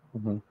it.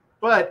 Mm-hmm.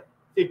 But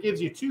it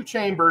gives you 2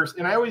 chambers.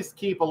 And I always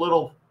keep a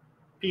little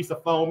piece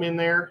of foam in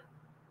there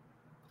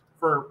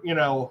for,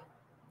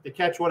 to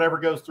catch whatever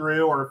goes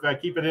through. Or if I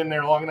keep it in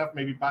there long enough,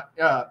 maybe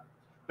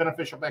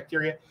beneficial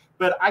bacteria.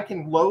 But I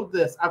can load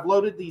this. I've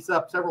loaded these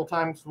up several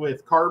times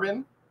with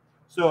carbon.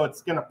 So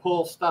it's going to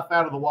pull stuff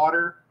out of the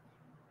water.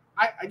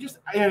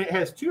 And it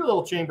has 2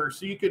 little chambers,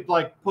 so you could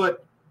like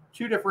put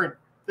 2 different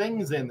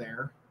things in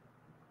there.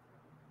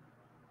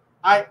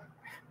 I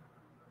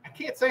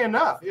can't say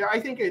enough. I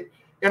think it,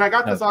 and I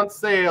got this on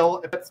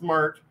sale at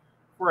PetSmart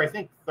for I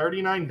think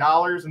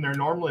 $39, and they're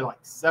normally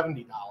like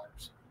 $70.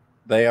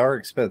 They are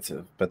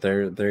expensive, but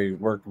they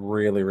work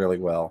really, really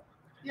well.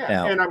 Yeah,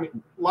 now, and I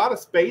mean a lot of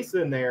space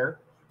in there,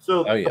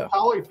 so the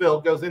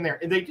polyfill goes in there,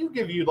 and they do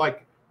give you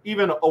like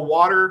even a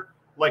water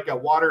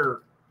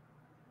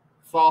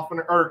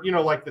softener, or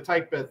like the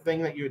type of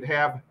thing that you would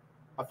have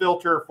a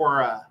filter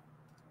for a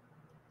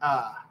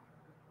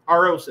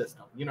RO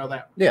system,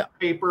 that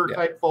paper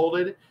type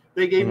folded.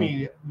 They gave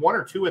me 1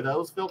 or 2 of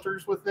those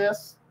filters with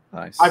this.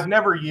 Nice. I've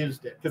never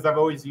used it because I've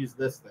always used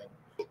this thing,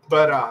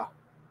 but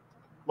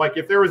like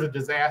if there was a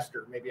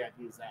disaster, maybe I'd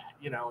use that.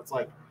 It's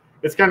like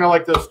it's kind of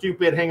like those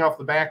stupid hang off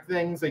the back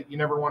things that you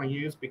never want to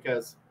use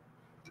because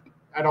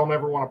I don't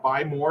ever want to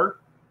buy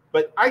more.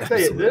 But I tell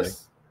you,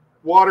 this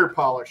water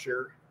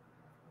polisher,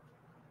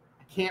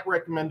 can't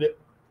recommend it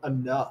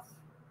enough.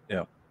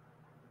 Yeah,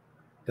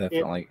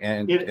 definitely.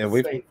 And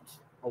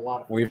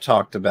we've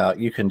talked about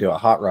you can do a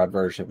hot rod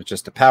version with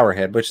just a power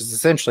head, which is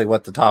essentially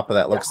what the top of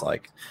that looks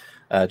like.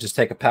 Just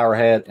take a power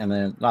head and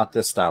then not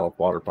this style of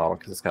water bottle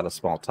because it's got a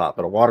small top,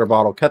 but a water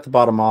bottle, cut the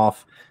bottom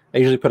off. I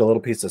usually put a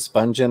little piece of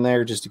sponge in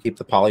there just to keep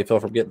the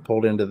polyfill from getting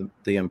pulled into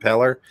the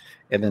impeller.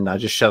 And then I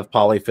just shove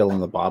polyfill in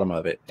the bottom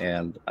of it.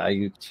 And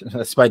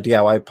that's my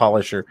DIY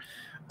polisher.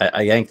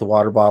 I yank the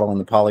water bottle and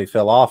the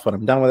polyfill off. When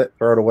I'm done with it,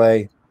 throw it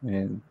away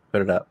and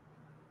put it up.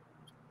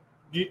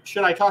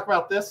 Should I talk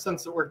about this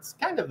since it's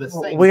kind of the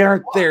same? We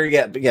aren't there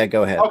yet, but yeah,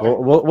 go ahead. Okay.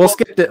 We'll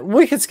skip to.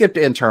 We can skip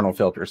to internal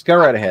filters. Go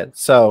right ahead.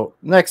 So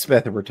next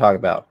method we're talking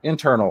about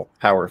internal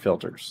power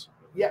filters.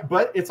 Yeah,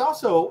 but it's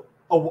also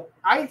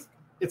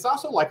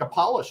like a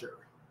polisher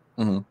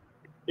in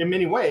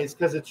many ways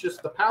because it's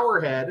just the power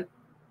head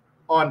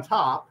on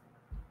top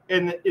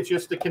and it's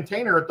just a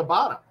container at the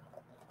bottom.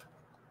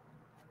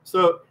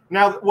 So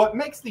now what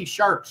makes these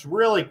sharks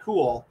really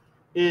cool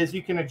is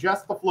you can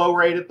adjust the flow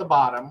rate at the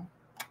bottom,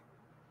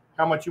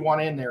 how much you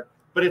want in there,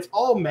 but it's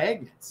all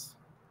magnets.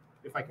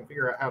 If I can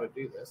figure out how to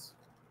do this.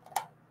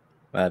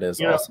 That is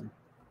awesome.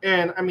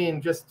 And I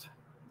mean, just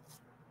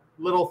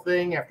little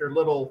thing after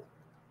little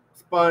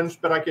sponge,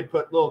 but I could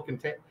put little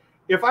contain.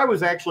 If I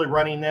was actually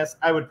running this,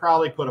 I would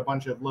probably put a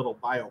bunch of little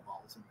bio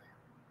balls in there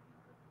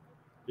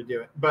to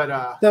do it.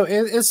 But so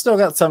it's still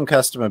got some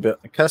custom bit.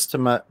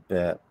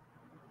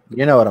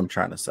 You know what I'm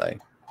trying to say.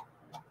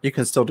 You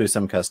can still do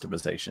some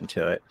customization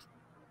to it.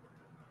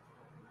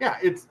 Yeah,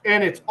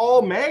 it's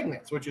all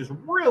magnets, which is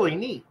really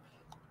neat.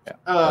 Yeah,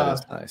 that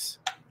is nice.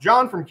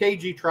 John from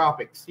KG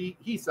Tropics,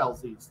 he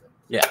sells these things.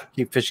 Yeah,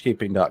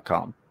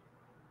 fishkeeping.com.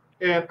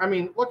 And I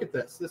mean, look at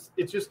this.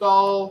 It's just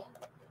all.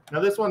 Now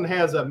this one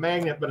has a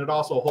magnet, but it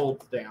also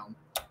holds down.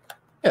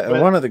 Yeah,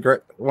 but one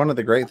of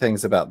the great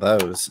things about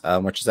those,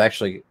 which is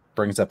actually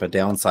brings up a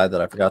downside that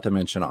I forgot to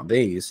mention on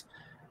these.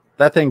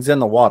 That thing's in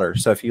the water,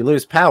 so if you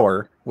lose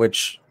power,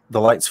 which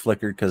the lights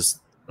flickered because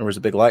there was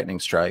a big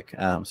lightning strike,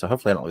 so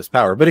hopefully I don't lose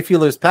power. But if you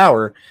lose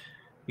power,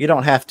 you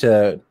don't have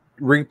to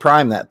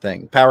reprime that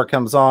thing. Power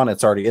comes on,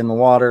 it's already in the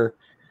water.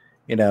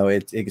 You know,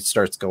 it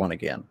starts going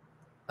again.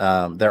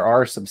 There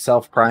are some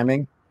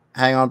self-priming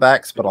hang-on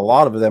backs, but a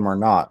lot of them are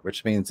not,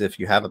 which means if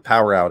you have a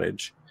power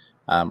outage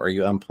or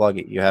you unplug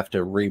it, you have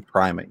to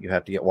reprime it. You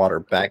have to get water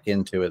back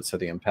into it so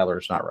the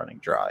impeller's not running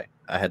dry.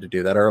 I had to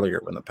do that earlier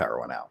when the power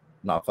went out.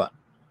 Not fun.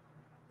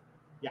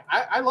 Yeah,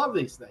 I love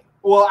these things.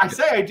 Well, I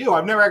say I do.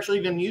 I've never actually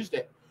even used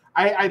it.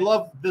 I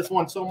love this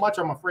one so much,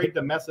 I'm afraid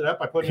to mess it up.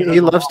 I put it.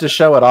 He loves to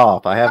show it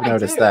off. I have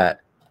noticed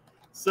that.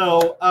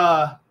 So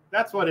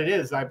that's what it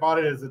is. I bought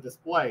it as a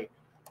display,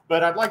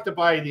 but I'd like to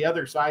buy the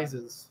other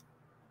sizes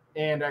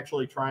and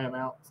actually try them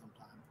out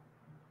sometime.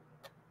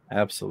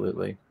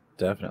 Absolutely,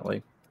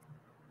 definitely.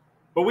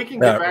 But we can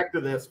get back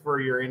to this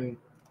for your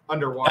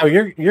underwater. Oh,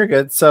 you're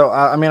good. So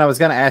I mean, I was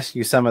going to ask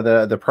you some of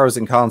the pros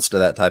and cons to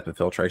that type of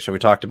filtration. We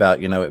talked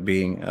about, you know, it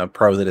being a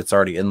pro that it's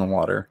already in the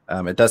water.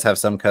 It does have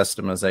some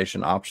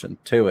customization option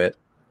to it.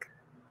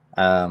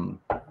 Cons,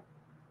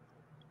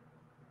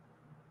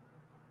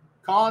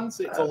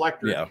 it's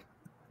electric.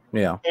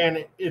 Yeah.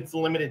 And it's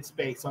limited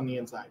space on the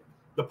inside.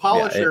 The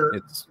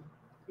polisher,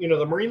 you know,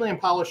 the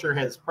Marineland polisher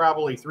has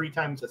probably 3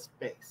 times the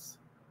space.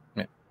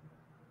 Yeah.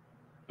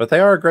 But they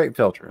are a great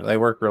filter. They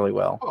work really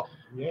well. Oh,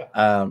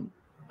 yeah.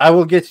 I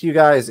will get to you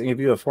guys and give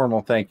you a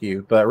formal thank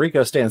you. But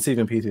Rico Stan,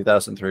 Stephen P.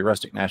 2003,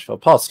 Rustic Nashville,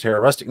 Paul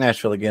Cetera, Rustic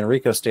Nashville again,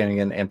 Rico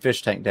Stanigan, and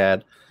Fish Tank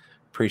Dad.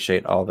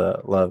 Appreciate all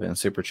the love and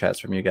super chats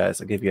from you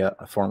guys. I'll give you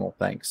a formal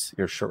thanks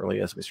here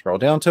shortly as we scroll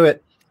down to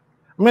it.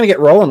 I'm going to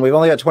get rolling. We've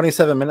only got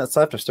 27 minutes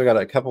left. I've still got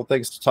a couple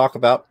things to talk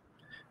about.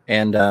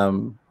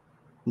 And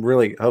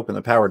really hoping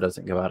the power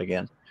doesn't go out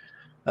again.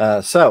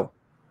 So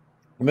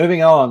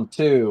moving on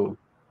to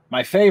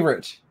my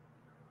favorite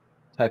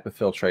type of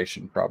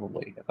filtration,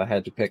 probably, if I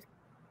had to pick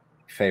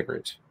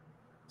favorite,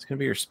 it's going to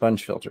be your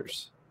sponge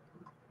filters.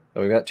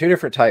 So we've got 2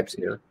 different types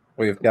here.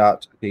 We've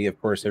got the,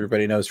 of course,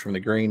 everybody knows from the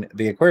green,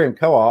 the Aquarium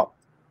Co-op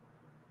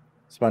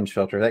sponge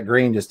filter. That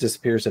green just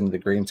disappears into the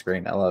green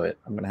screen. I love it.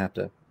 I'm going to have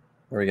to,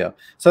 there we go.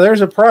 So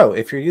there's a pro.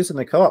 If you're using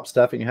the Co-op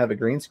stuff and you have a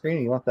green screen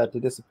and you want that to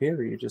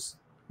disappear, you just,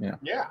 Yeah.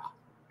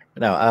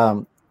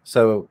 No,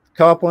 so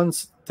Co-op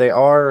ones, they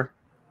are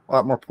a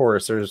lot more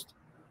porous. There's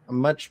a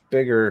much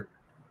bigger,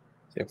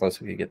 see how close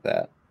we can get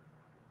that.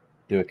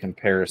 Do a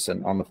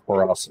comparison on the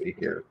porosity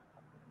here.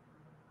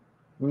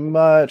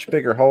 Much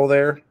bigger hole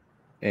there.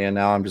 And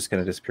now I'm just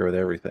going to disappear with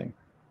everything.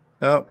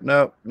 No,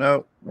 we're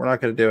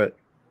not going to do it.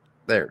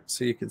 There.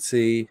 So you can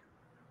see,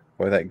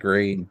 boy, that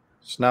green.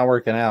 It's not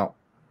working out.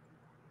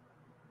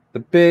 The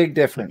big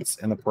difference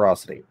in the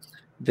porosity.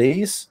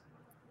 These,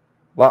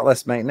 a lot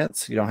less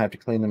maintenance. You don't have to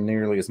clean them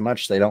nearly as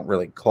much. They don't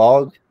really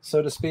clog,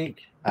 so to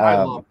speak. I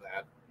love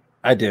that.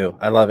 I do.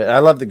 I love it. I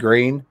love the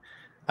green.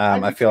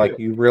 I feel like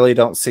you really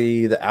don't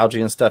see the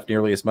algae and stuff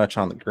nearly as much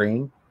on the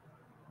green.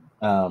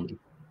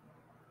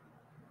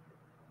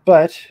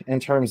 But in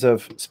terms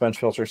of sponge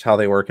filters, how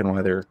they work and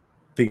why they're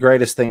the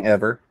greatest thing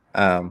ever,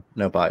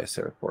 no bias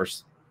there, of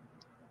course.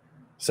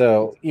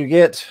 So you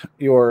get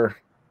your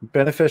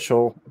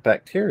beneficial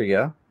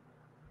bacteria,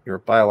 your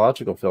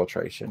biological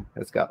filtration.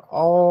 It's got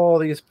all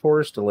these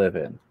pores to live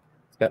in.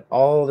 It's got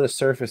all this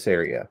surface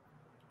area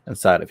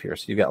inside of here.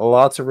 So you've got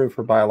lots of room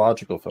for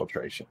biological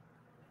filtration.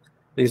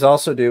 These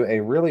also do a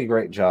really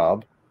great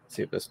job. Let's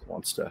see if this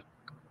wants to.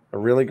 A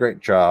really great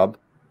job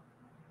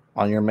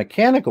on your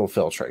mechanical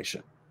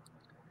filtration.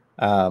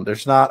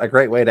 There's not a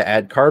great way to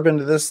add carbon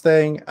to this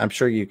thing. I'm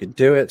sure you could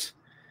do it,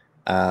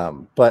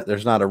 but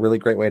there's not a really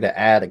great way to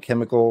add a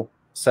chemical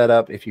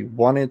setup if you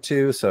wanted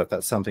to. So if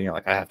that's something you're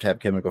like, I have to have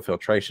chemical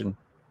filtration,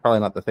 probably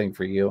not the thing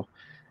for you.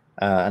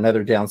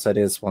 Another downside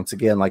is, once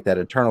again, like that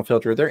internal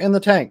filter, they're in the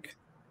tank.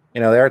 You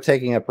know, they are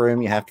taking up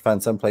room. You have to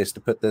find some place to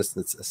put this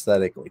that's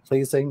aesthetically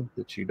pleasing,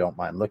 that you don't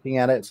mind looking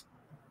at it.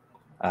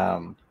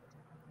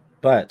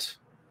 But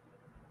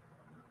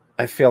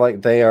I feel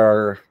like they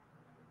are,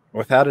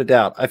 without a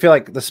doubt, I feel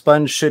like the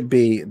sponge should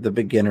be the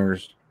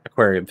beginner's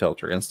aquarium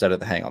filter instead of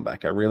the hang on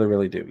back. I really,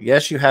 really do.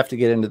 Yes, you have to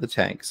get into the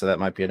tank, so that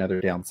might be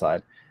another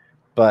downside,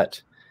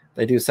 but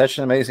they do such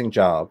an amazing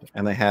job,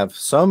 and they have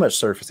so much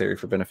surface area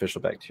for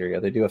beneficial bacteria.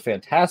 They do a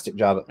fantastic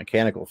job at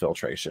mechanical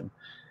filtration.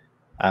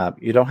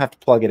 You don't have to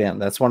plug it in.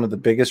 That's one of the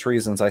biggest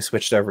reasons I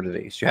switched over to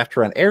these. You have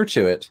to run air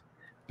to it,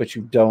 but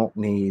you don't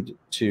need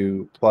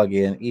to plug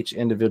in each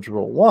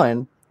individual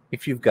one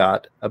if you've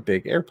got a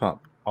big air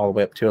pump all the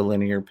way up to a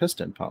linear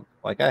piston pump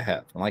like I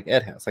have, and like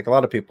Ed has, like a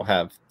lot of people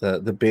have the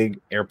big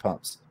air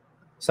pumps.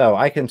 So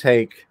I can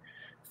take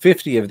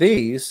 50 of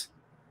these,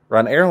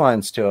 run air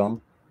lines to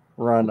them,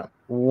 run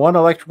one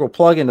electrical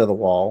plug into the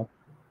wall.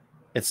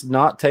 It's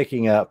not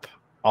taking up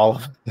all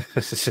of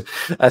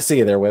I see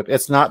you there, Whip.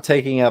 It's not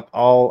taking up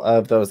all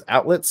of those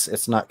outlets.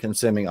 It's not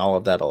consuming all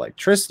of that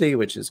electricity,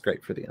 which is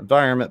great for the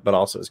environment, but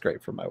also is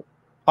great for my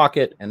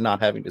pocket and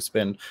not having to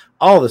spend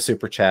all the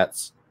super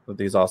chats that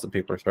these awesome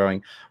people are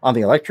throwing on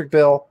the electric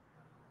bill.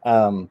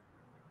 And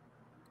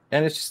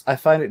it's just, I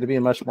find it to be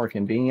much more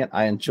convenient.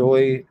 I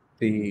enjoy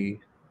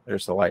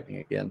there's the lightning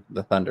again,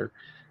 the thunder.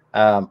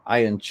 I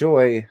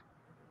enjoy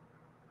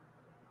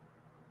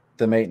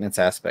the maintenance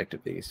aspect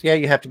of these. Yeah,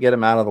 you have to get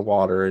them out of the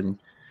water, and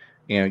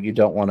you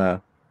don't want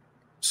to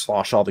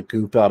slosh all the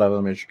goop out of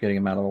them as you're getting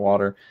them out of the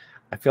water.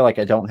 I feel like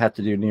I don't have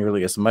to do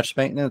nearly as much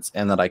maintenance,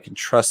 and that I can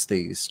trust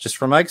these, just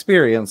from my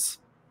experience,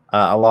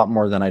 a lot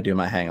more than I do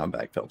my hang-on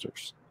back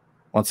filters.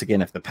 Once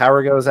again, if the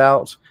power goes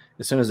out,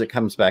 as soon as it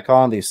comes back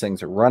on, these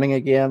things are running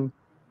again.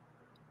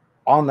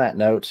 On that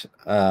note,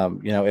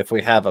 if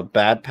we have a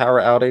bad power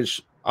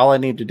outage, all I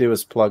need to do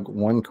is plug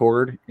one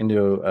cord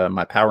into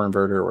my power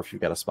inverter, or if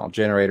you've got a small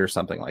generator,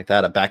 something like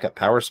that, a backup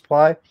power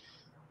supply.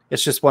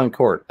 It's just one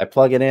cord. I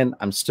plug it in.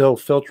 I'm still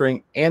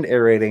filtering and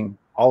aerating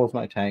all of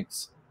my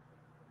tanks.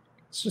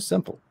 It's just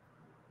simple.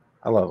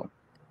 I love them.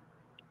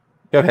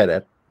 Go ahead,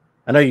 Ed.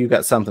 I know you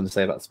got something to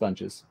say about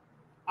sponges.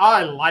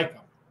 I like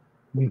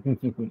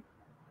them.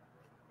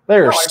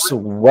 They're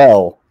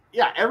swell.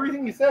 Yeah,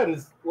 everything you said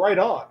is right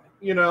on.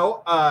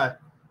 I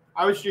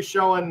was just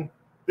showing,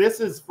 this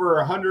is for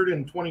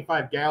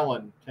 125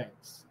 gallon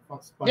tanks.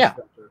 Yeah.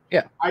 Filter.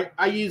 Yeah.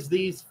 I use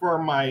these for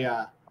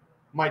my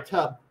my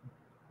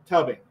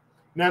tubbing.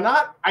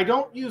 Now, I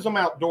don't use them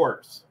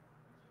outdoors,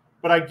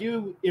 but I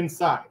do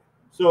inside.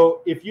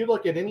 So if you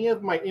look at any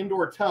of my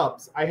indoor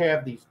tubs, I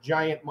have these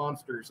giant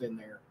monsters in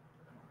there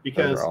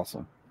because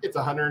awesome. It's a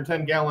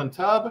 110 gallon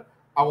tub.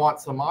 I want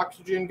some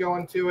oxygen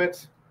going to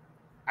it.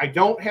 I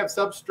don't have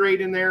substrate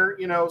in there,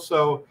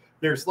 so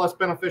there's less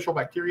beneficial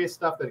bacteria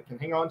stuff that it can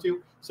hang on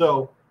to.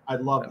 So I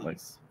love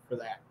these for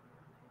that.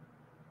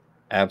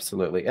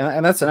 Absolutely.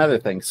 And that's another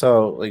thing.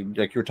 So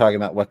like you're talking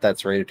about what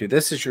that's rated to.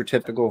 This is your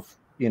typical,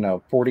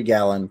 40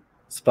 gallon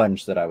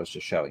sponge that I was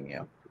just showing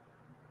you.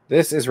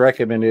 This is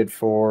recommended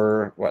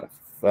for what?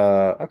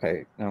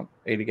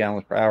 80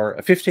 gallons per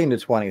hour, 15 to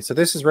 20. So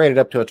this is rated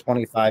up to a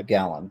 25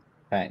 gallon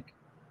tank.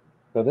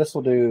 So this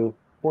will do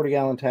 40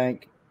 gallon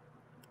tank,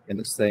 and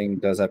this thing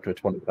does up to a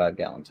 25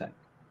 gallon tank.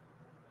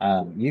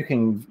 You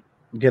can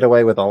get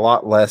away with a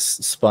lot less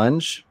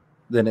sponge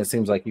than it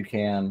seems like you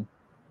can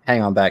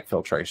hang on back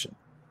filtration.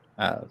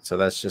 So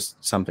that's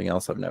just something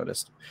else I've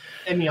noticed.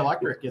 And the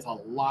electric is a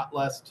lot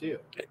less too.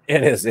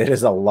 It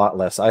is a lot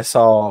less. I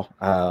saw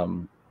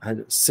a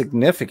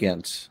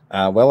significant,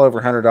 well over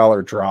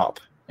 $100 drop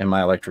in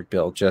my electric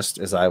bill just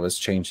as I was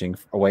changing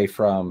away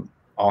from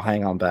all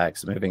hang on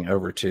backs, moving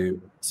over to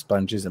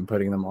sponges and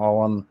putting them all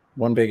on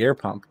one big air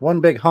pump,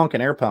 one big honking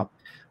air pump.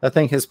 That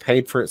thing has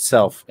paid for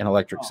itself in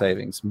electric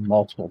savings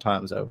multiple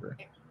times over.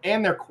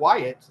 And they're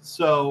quiet.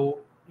 So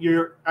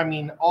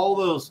all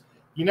those,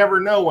 you never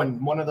know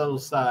when one of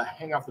those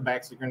hang off the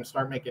backs are going to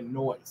start making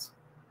noise.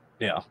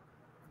 Yeah.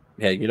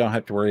 Yeah, you don't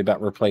have to worry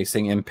about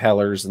replacing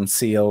impellers and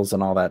seals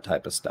and all that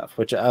type of stuff,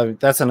 which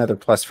that's another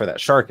plus for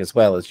that Shark as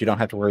well, is you don't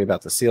have to worry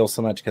about the seal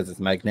so much because it's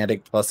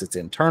magnetic, plus it's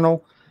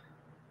internal.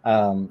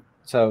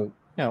 So,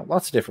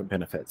 lots of different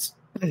benefits.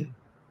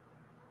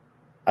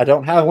 I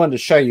don't have one to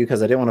show you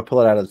because I didn't want to pull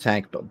it out of the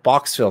tank, but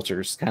box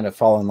filters kind of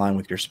fall in line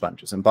with your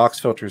sponges. And box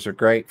filters are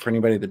great for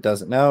anybody that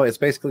doesn't know. It's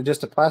basically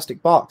just a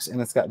plastic box,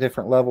 and it's got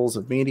different levels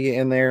of media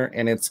in there,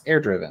 and it's air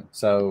driven.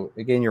 So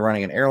again, you're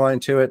running an airline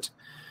to it.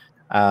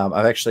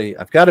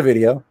 I've got a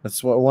video.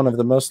 That's one of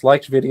the most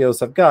liked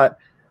videos I've got,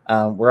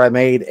 where I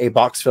made a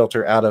box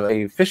filter out of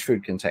a fish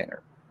food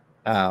container.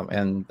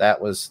 And that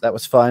was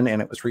fun,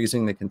 and it was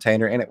reusing the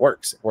container, and it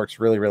works. It works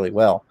really, really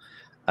well.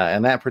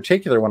 And that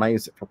particular one, I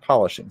use it for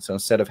polishing. So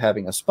instead of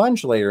having a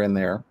sponge layer in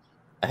there,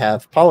 I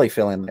have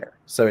polyfill in there.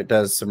 So it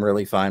does some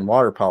really fine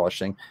water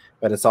polishing,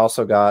 but it's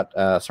also got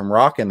some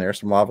rock in there,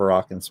 some lava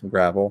rock and some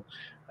gravel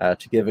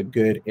to give a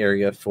good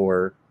area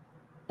for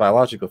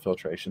biological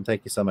filtration.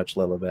 Thank you so much,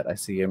 Lilibet. I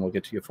see you, and we'll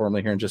get to you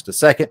formally here in just a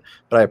second,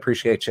 but I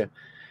appreciate you.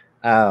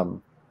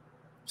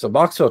 So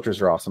box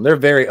filters are awesome. They're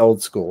very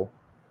old school.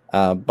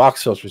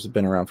 Box filters have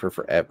been around for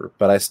forever,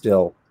 but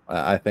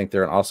I think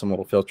they're an awesome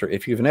little filter.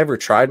 If you've never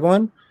tried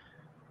one,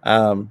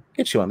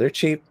 get you one. They're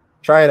cheap.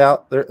 Try it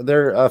out.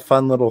 They're a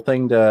fun little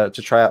thing to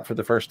try out for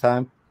the first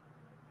time.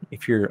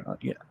 If you're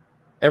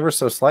ever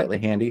so slightly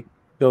handy,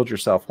 build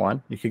yourself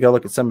one. You could go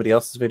look at somebody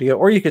else's video,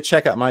 or you could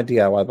check out my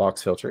DIY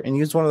box filter and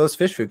use one of those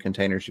fish food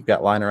containers you've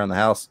got lying around the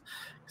house,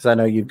 because I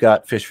know you've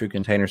got fish food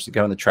containers that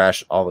go in the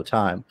trash all the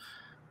time.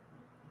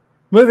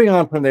 Moving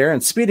on from there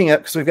and speeding up,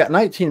 because we've got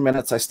 19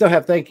 minutes, I still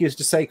have thank yous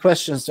to say,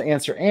 questions to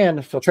answer,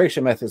 and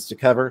filtration methods to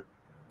cover.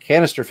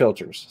 Canister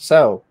filters.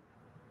 So,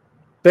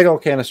 big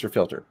old canister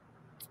filter.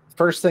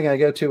 First thing I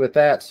go to with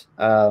that,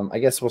 I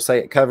guess we'll say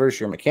it covers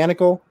your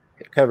mechanical,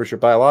 it covers your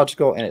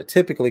biological, and it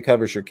typically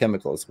covers your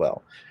chemical as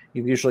well.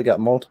 You've usually got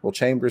multiple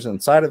chambers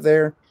inside of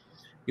there.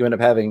 You end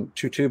up having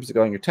 2 tubes that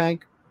go in your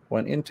tank,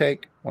 1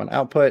 intake, 1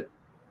 output.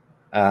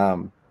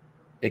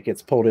 It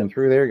gets pulled in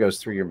through there, goes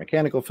through your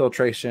mechanical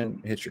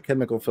filtration, hits your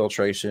chemical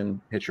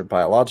filtration, hits your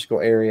biological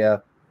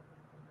area.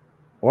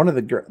 A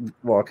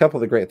couple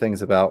of the great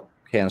things about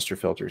canister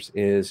filters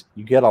is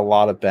you get a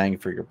lot of bang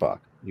for your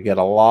buck. You get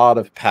a lot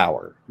of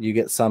power. You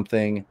get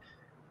something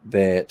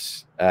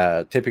that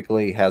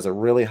typically has a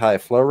really high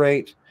flow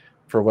rate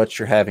for what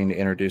you're having to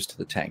introduce to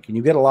the tank. And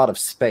you get a lot of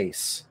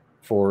space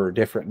for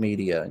different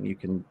media, and you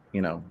can,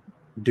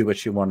 do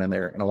what you want in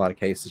there. In a lot of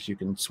cases, you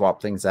can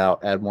swap things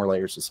out, add more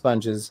layers of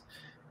sponges,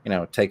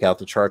 take out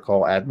the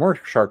charcoal, add more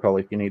charcoal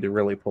if you need to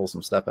really pull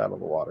some stuff out of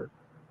the water.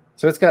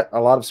 So it's got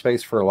a lot of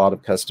space for a lot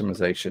of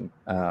customization,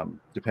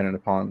 depending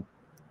upon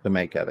the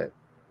make of it.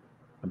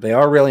 They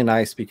are really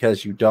nice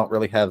because you don't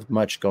really have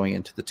much going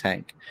into the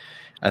tank.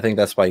 I think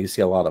that's why you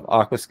see a lot of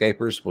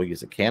aquascapers will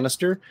use a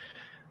canister,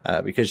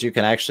 because you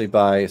can actually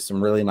buy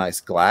some really nice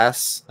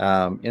glass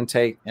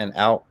intake and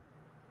out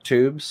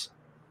tubes.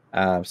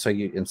 So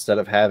you, instead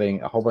of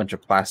having a whole bunch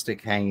of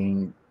plastic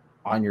hanging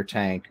on your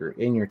tank or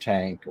in your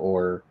tank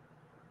or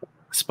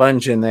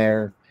sponge in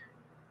there,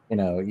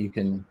 you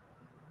can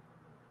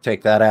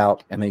take that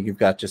out, and then you've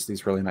got just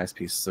these really nice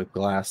pieces of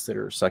glass that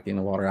are sucking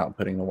the water out and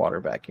putting the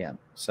water back in.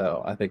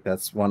 So I think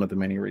that's one of the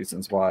many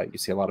reasons why you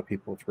see a lot of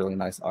people with really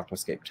nice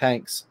aquascape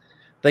tanks.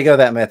 They go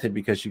that method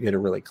because you get a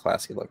really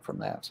classy look from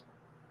that.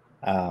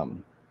 Like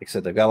I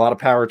said, they've got a lot of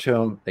power to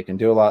them. They can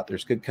do a lot.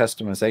 There's good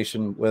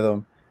customization with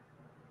them.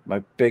 My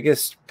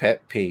biggest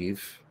pet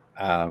peeve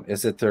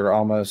is that they're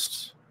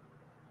almost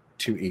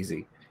too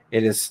easy.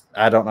 It is,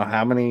 I don't know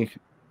how many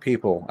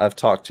people I've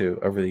talked to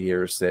over the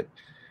years that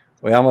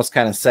we almost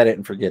kind of set it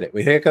and forget it.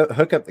 We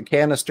hook up the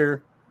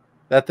canister,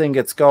 that thing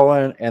gets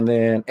going, and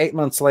then 8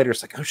 months later,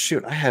 it's like, oh,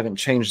 shoot, I haven't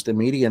changed the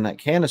media in that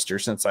canister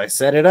since I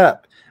set it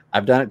up.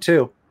 I've done it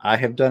too. I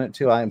have done it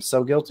too. I am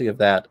so guilty of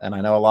that, and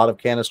I know a lot of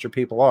canister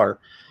people are.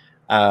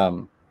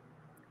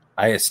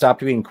 I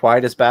stopped being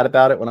quite as bad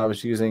about it when I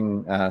was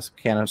using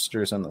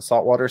canisters on the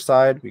saltwater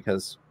side,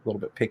 because a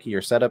little bit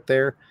pickier setup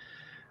there.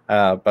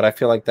 But I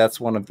feel like that's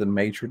one of the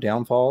major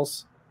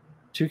downfalls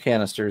to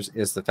canisters,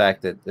 is the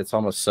fact that it's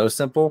almost so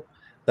simple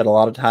that a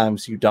lot of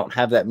times you don't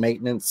have that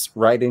maintenance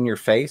right in your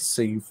face,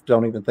 so you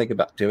don't even think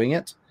about doing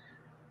it.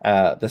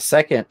 The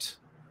second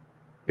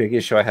big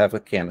issue I have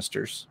with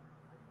canisters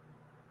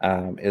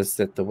is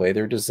that the way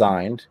they're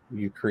designed,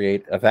 you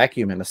create a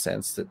vacuum in a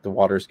sense that the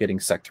water is getting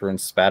sucked through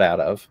and spat out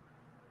of.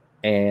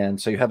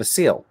 And so you have a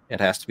seal.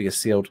 It has to be a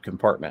sealed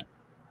compartment.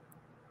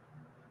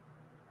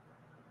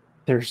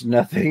 There's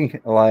nothing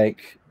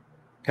like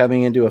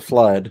coming into a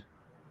flood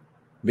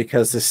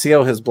because the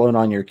seal has blown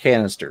on your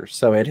canister.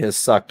 So it has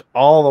sucked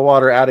all the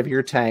water out of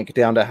your tank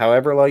down to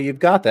however low you've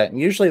got that.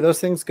 And usually those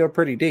things go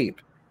pretty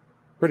deep.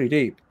 Pretty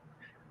deep.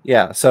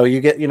 Yeah, so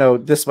you get,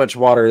 this much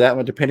water, that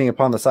one, depending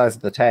upon the size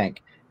of the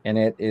tank, and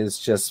it is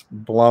just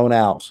blown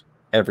out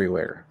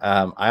everywhere.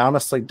 I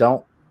honestly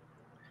don't.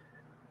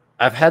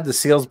 I've had the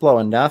seals blow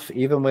enough,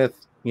 even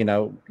with,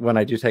 when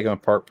I do take them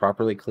apart,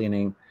 properly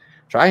cleaning,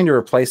 trying to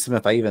replace them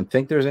if I even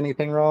think there's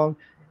anything wrong.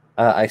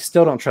 I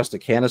still don't trust a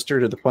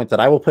canister to the point that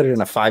I will put it in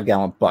a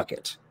 5-gallon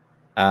bucket.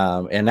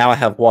 And now I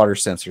have water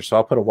sensors, so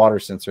I'll put a water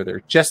sensor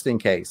there just in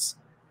case.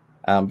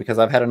 Because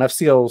I've had enough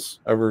seals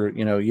over,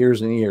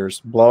 years and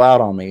years blow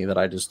out on me that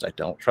I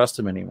don't trust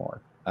them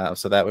anymore.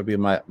 So that would be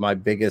my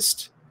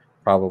biggest,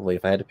 probably,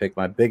 if I had to pick,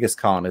 my biggest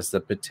con is the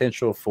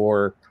potential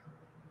for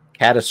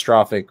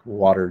catastrophic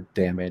water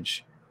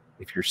damage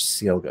if your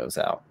seal goes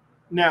out.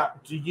 Now,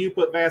 do you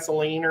put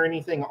Vaseline or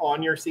anything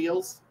on your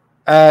seals?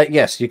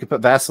 Yes, you can put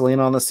Vaseline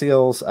on the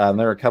seals.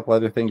 There are a couple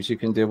other things you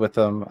can do with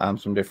them.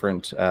 Some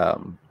different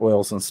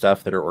oils and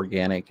stuff that are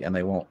organic and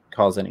they won't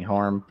cause any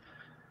harm.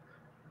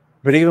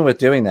 But even with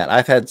doing that,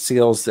 I've had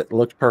seals that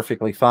looked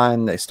perfectly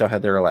fine. They still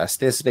had their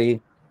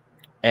elasticity.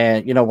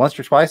 And, once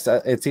or twice,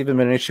 it's even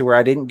been an issue where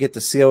I didn't get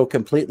the seal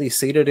completely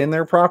seated in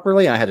there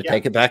properly. And I had to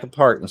take it back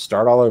apart and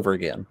start all over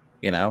again,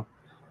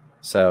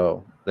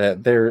 So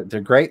they're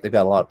great. They've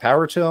got a lot of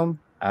power to them.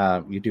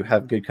 You do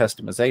have good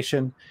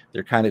customization.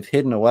 They're kind of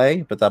hidden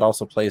away, but that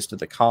also plays to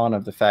the con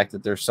of the fact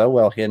that they're so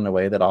well hidden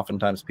away that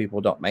oftentimes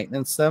people don't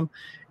maintenance them.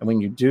 And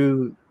when you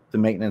do the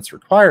maintenance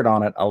required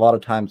on it, a lot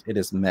of times it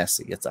is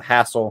messy. It's a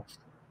hassle.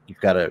 You've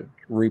got to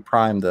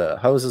reprime the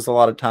hoses a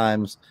lot of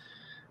times.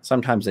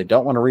 Sometimes they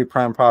don't want to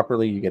reprime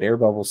properly. You get air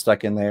bubbles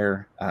stuck in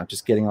there.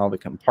 Just getting all the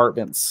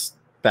compartments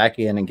back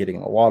in and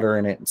getting the water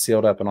in it and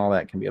sealed up and all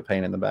that can be a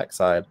pain in the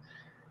backside.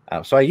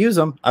 So I use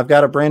them. I've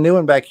got a brand new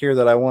one back here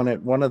that I won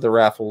at one of the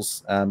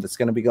raffles that's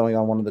going to be going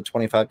on one of the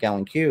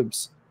 25-gallon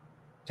cubes.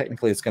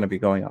 Technically, it's going to be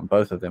going on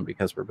both of them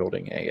because we're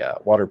building a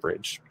water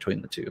bridge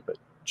between the two, but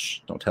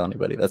don't tell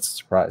anybody. That's a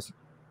surprise.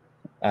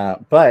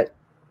 But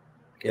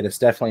it is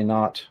definitely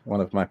not one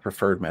of my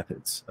preferred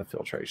methods of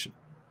filtration.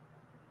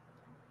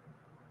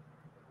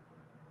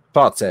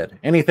 Thoughts, Ed?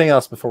 Anything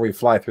else before we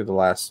fly through the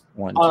last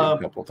one,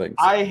 two, couple things?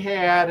 I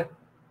had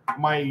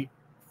my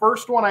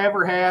first one I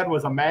ever had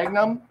was a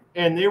Magnum,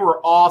 and they were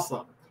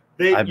awesome.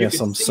 I miss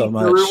them so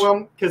much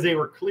because they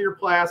were clear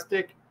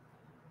plastic.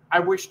 I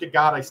wish to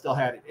God I still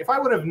had it. If I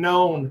would have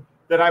known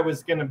that I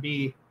was going to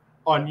be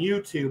on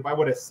YouTube, I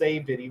would have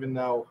saved it, even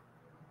though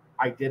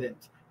I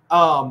didn't.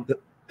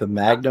 The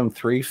Magnum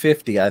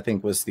 350, I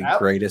think, was the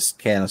greatest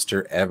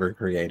canister ever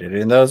created.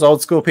 And those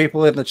old school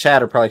people in the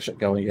chat are probably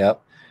going,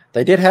 yep.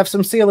 They did have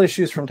some seal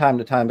issues from time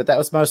to time, but that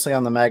was mostly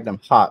on the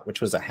Magnum Hot,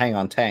 which was a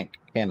hang-on tank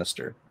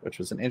canister, which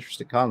was an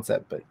interesting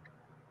concept, but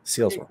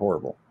seals were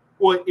horrible.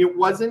 Well, it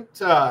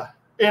wasn't.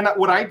 And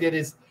what I did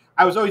is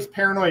I was always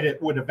paranoid it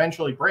would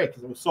eventually break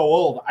because it was so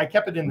old. I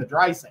kept it in the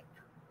dry sink.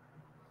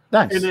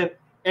 Nice.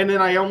 And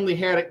then I only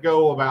had it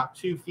go about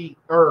 2 feet,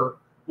 or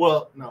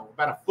well, no,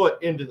 about a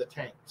foot into the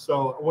tank,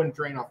 so it wouldn't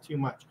drain off too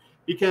much.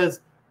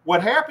 Because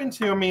what happened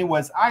to me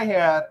was I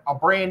had a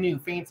brand new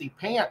fancy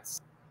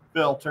pants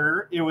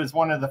filter. It was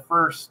one of the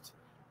first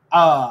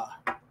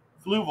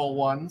fluval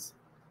ones,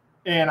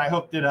 and I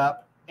hooked it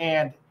up,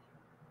 and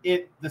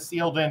the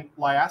seal didn't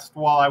last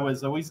while I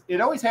was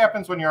it always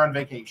happens when you're on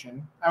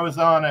vacation. I was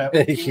on a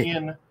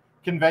Indian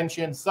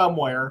convention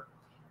somewhere,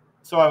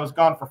 so I was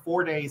gone for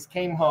 4 days,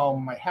 came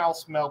home, my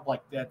house smelled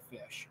like dead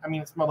fish. I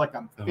mean, it smelled like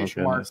a fish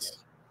market.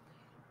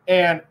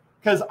 And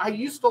because I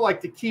used to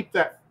like to keep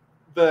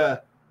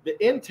the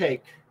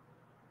intake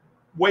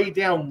way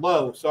down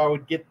low, so I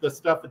would get the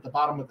stuff at the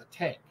bottom of the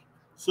tank.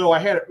 So I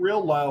had it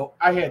real low.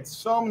 I had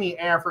so many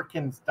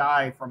Africans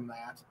die from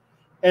that.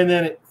 And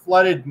then it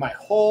flooded my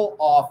whole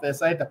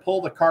office. I had to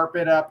pull the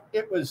carpet up.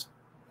 It was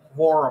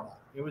horrible.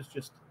 It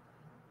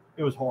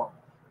was horrible.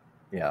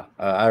 Yeah.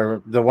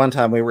 The one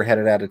time we were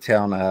headed out of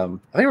town, I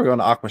think we were going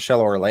to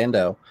Aquashella,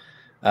 Orlando.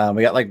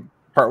 We got like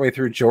partway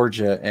through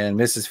Georgia, and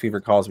Mrs.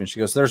 Fever calls me. She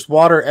goes, "There's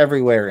water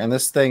everywhere, and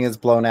this thing is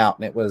blown out."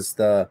 And it was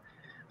the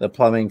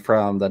plumbing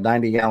from the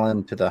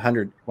 90-gallon to the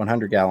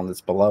 100-gallon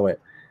that's below it.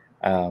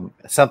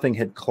 Something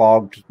had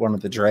clogged one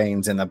of the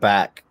drains in the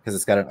back because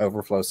it's got an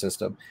overflow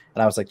system.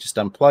 And I was like, just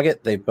unplug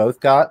it. They've both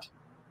got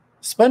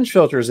sponge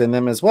filters in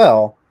them as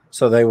well.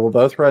 So they will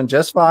both run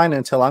just fine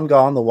until I'm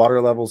gone. The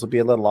water levels will be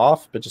a little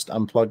off, but just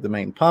unplug the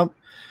main pump.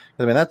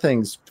 I mean, that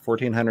thing's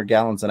 1,400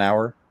 gallons an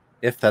hour,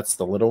 if that's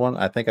the little one.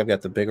 I think I've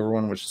got the bigger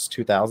one, which is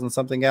 2,000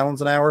 something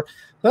gallons an hour.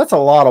 So that's a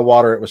lot of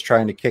water it was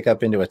trying to kick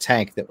up into a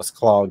tank that was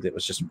clogged. It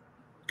was just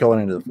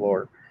going into the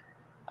floor.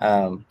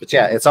 But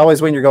yeah, it's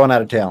always when you're going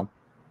out of town.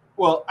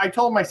 Well, I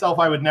told myself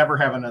I would never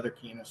have another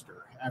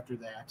canister after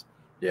that.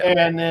 Yeah.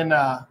 And then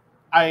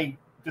I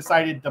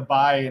decided to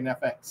buy an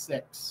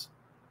FX6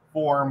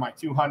 for my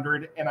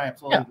 200, and I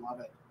absolutely love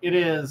it. It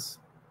is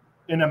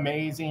an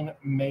amazing,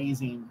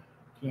 amazing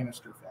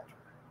canister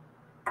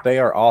filter. They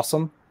are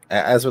awesome.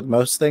 As with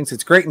most things,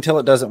 it's great until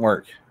it doesn't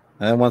work.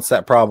 And then once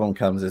that problem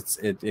comes,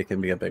 it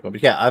can be a big one.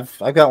 But yeah,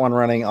 I've got one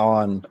running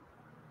on,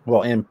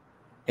 well, in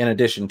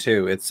addition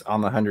to, it's on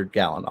the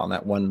 100-gallon, on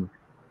that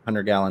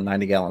 100-gallon,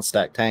 90-gallon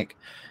stack tank,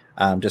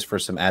 just for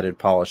some added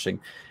polishing.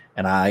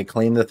 And I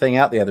cleaned the thing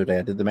out the other day.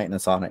 I did the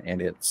maintenance on it, and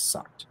it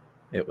sucked.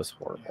 It was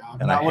horrible,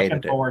 and I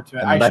hated it.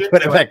 And I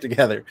put it back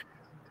together.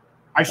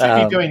 I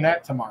should be doing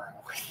that tomorrow.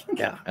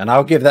 Yeah, and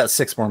I'll give that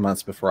 6 more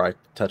months before I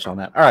touch on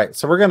that. All right,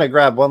 so we're going to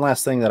grab one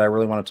last thing that I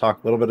really want to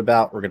talk a little bit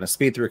about. We're going to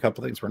speed through a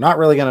couple of things we're not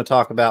really going to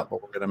talk about,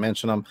 but we're going to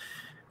mention them.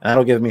 And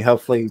that'll give me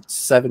hopefully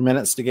 7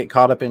 minutes to get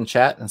caught up in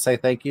chat and say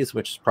thank yous,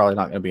 which is probably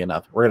not going to be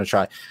enough. We're going to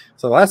try.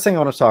 So the last thing I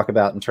want to talk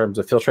about in terms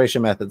of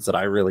filtration methods that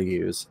I really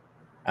use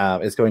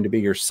is going to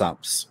be your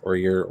sumps or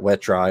your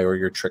wet dry or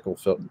your trickle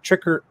filter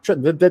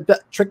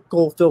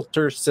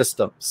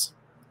systems.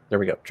 There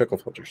we go, trickle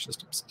filter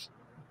systems.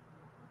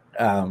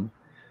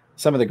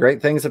 Some of the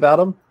great things about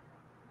them,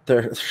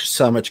 there's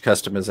so much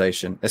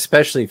customization,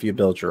 especially if you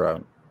build your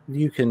own.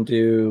 You can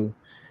do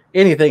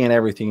anything and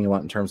everything you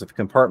want in terms of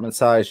compartment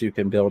size. You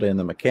can build in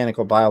the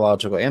mechanical,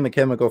 biological, and the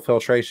chemical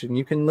filtration.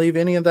 You can leave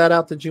any of that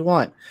out that you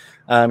want.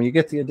 You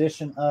get the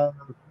addition of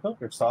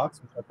filter socks,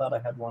 which I thought I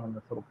had one in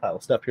this little pile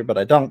of stuff here, but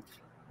I don't,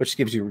 which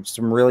gives you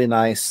some really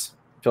nice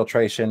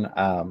filtration.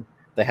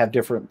 They have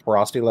different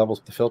porosity levels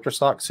with the filter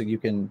stock, so you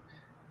can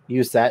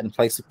use that in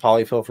place of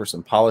polyfill for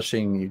some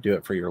polishing. You do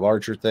it for your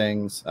larger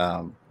things,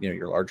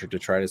 your larger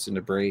detritus and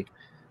debris.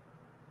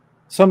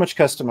 So much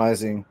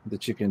customizing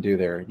that you can do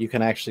there. You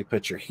can actually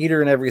put your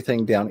heater and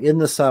everything down in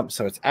the sump,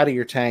 so it's out of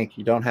your tank.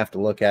 You don't have to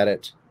look at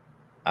it.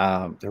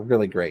 They're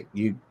really great.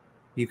 You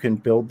can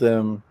build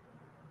them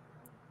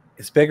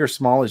as big or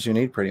small as you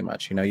need, pretty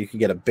much. You can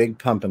get a big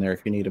pump in there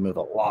if you need to move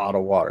a lot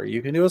of water.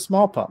 You can do a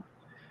small pump.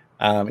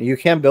 You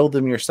can build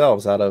them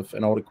yourselves out of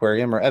an old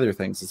aquarium or other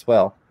things as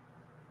well.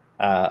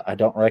 I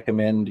don't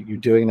recommend you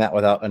doing that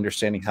without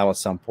understanding how a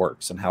sump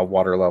works and how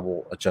water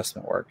level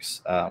adjustment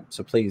works.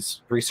 So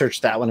please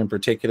research that one in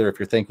particular if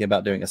you're thinking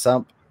about doing a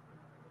sump.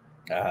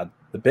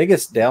 The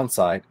biggest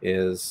downside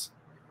is,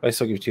 I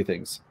still give you two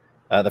things.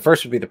 The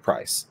first would be the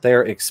price.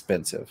 They're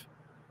expensive.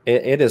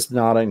 It is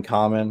not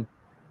uncommon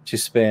to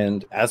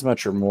spend as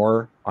much or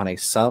more on a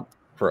sump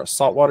for a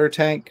saltwater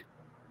tank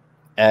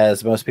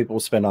as most people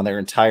spend on their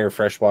entire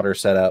freshwater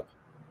setup,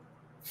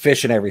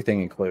 fish and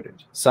everything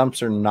included.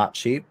 Sumps are not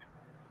cheap,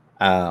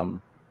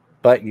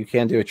 but you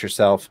can do it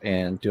yourself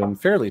and do them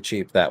fairly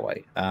cheap that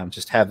way.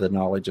 Just have the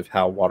knowledge of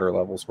how water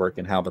levels work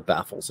and how the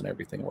baffles and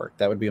everything work.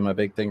 That would be my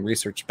big thing.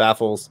 Research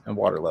baffles and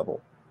water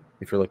level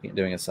if you're looking at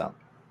doing a sump.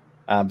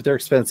 But they're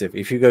expensive.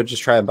 If you go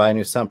just try and buy a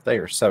new sump, they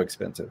are so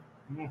expensive.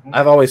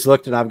 I've always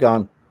looked and I've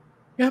gone,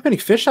 you know how many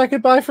fish I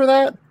could buy for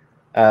that?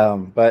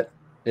 But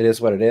it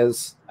is what it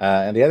is.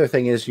 And the other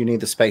thing is you need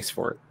the space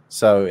for it.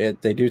 So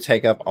they do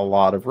take up a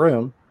lot of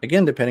room.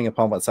 Again, depending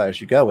upon what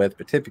size you go with,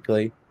 but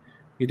typically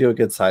you do a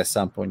good size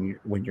sump when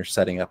you're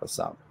setting up a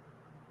sump.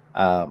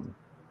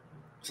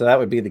 So that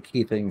would be the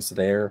key things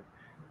there.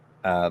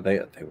 They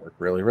work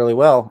really, really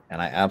well,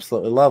 and I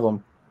absolutely love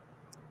them.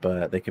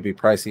 But they could be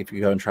pricey if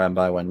you go and try and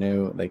buy one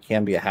new. They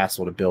can be a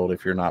hassle to build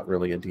if you're not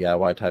really a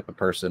DIY type of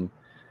person.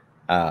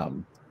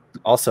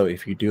 Also,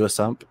 if you do a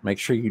sump, make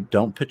sure you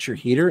don't put your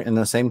heater in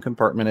the same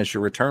compartment as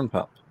your return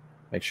pump.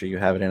 Make sure you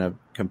have it in a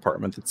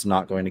compartment that's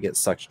not going to get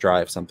sucked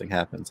dry if something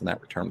happens and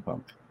that return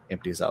pump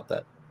empties out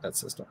that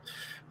system.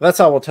 But that's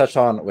all we'll touch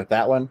on with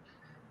that one.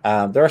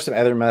 There are some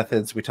other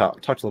methods. We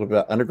talked a little bit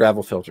about under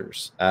gravel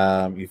filters.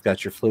 You've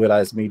got your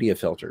fluidized media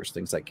filters,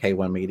 things like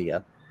K1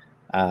 media.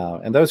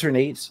 And those are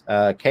neat.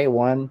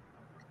 K1,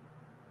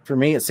 for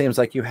me, it seems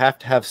like you have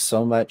to have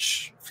so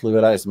much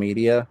fluidized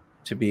media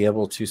to be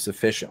able to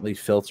sufficiently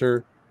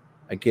filter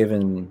a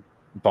given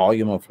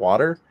volume of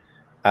water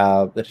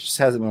that it just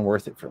hasn't been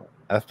worth it for me.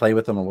 I've played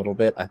with them a little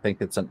bit. I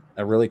think it's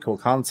a really cool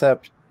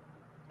concept.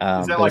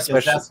 Is that like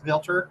a zest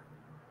filter?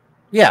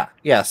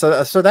 Yeah.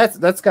 So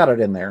that's got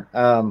it in there.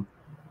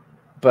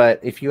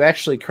 But if you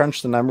actually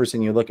crunch the numbers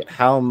and you look at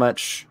how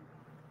much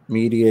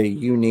media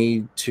you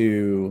need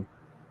to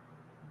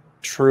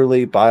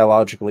truly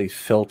biologically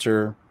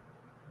filter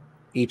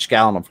each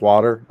gallon of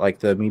water, like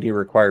the media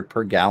required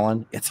per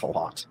gallon, it's a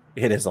lot.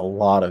 It is a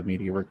lot of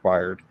media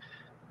required.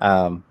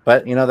 But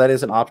that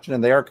is an option,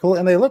 and they are cool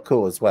and they look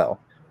cool as well.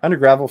 Under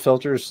gravel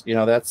filters,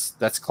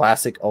 that's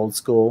classic old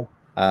school.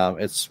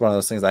 It's one of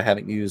those things I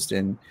haven't used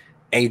in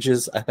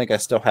ages. I think I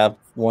still have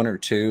one or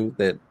two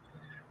that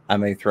I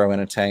may throw in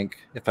a tank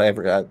if I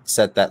ever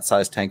set that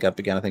size tank up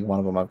again. I think one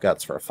of them I've got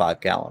is for a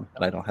 5-gallon,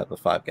 and I don't have the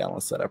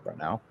 5-gallon set up right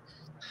now.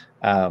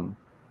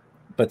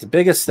 But the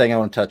biggest thing I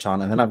want to touch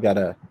on, and then I've got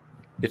to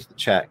get to the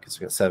chat because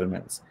we've got 7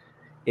 minutes,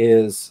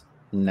 is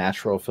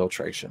natural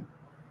filtration.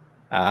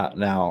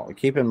 Now,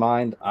 keep in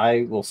mind,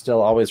 I will still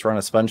always run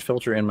a sponge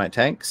filter in my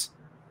tanks.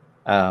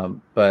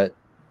 But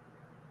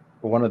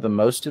one of the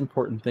most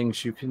important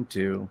things you can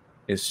do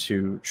is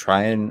to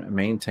try and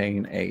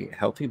maintain a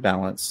healthy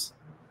balance,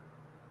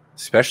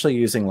 especially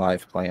using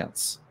live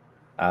plants.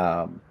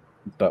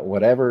 But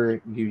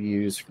whatever you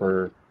use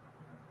for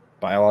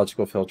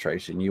biological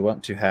filtration, you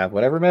want to have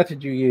whatever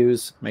method you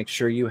use, make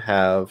sure you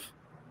have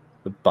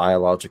the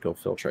biological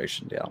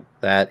filtration down.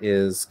 That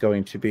is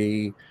going to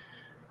be,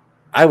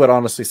 I would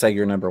honestly say,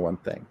 your number one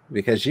thing,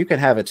 because you can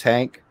have a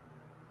tank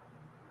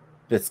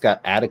that's got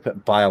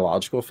adequate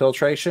biological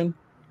filtration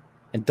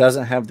and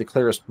doesn't have the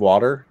clearest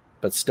water,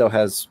 but still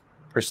has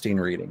pristine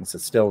readings.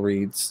 It still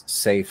reads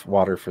safe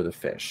water for the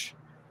fish.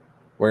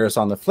 Whereas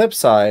on the flip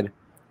side,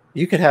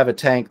 you could have a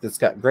tank that's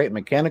got great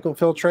mechanical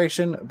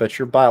filtration, but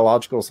your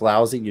biological is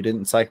lousy. You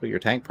didn't cycle your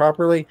tank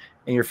properly,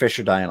 and your fish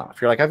are dying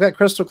off. You're like, I've got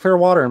crystal clear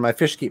water, and my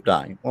fish keep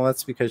dying. Well,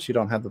 that's because you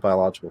don't have the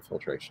biological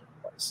filtration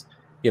in place.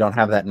 You don't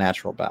have that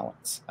natural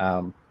balance.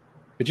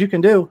 But you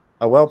can do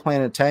a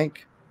well-planted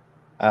tank,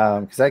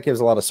 because that gives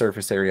a lot of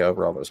surface area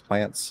over all those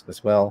plants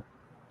as well.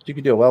 You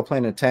can do a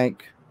well-planted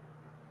tank,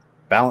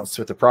 balanced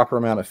with the proper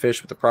amount of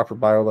fish, with the proper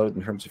bioload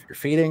in terms of your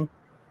feeding,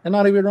 and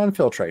not even run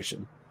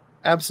filtration.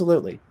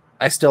 Absolutely.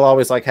 I still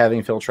always like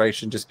having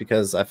filtration just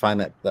because I find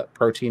that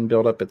protein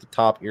buildup at the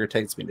top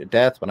irritates me to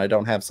death when I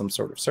don't have some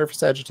sort of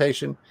surface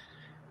agitation.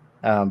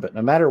 But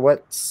no matter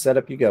what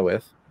setup you go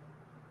with,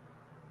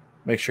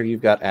 make sure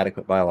you've got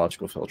adequate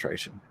biological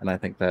filtration. And I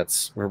think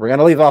that's where we're going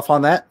to leave off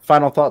on that.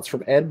 Final thoughts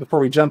from Ed before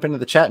we jump into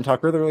the chat and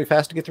talk really, really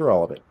fast to get through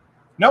all of it.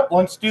 Nope,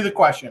 let's do the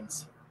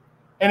questions.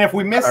 And if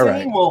we miss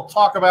any, we'll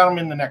talk about them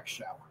in the next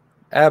show.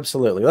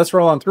 Absolutely. Let's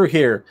roll on through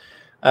here.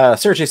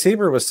 Sergey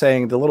Sieber was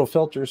saying the little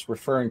filters,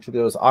 referring to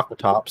those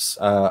aquatops,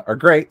 are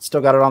great.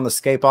 Still got it on the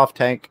scape off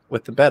tank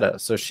with the betta.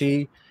 So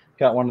she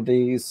got one of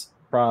these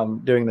from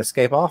doing the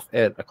scape off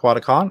at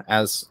Aquaticon,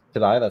 as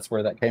did I. That's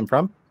where that came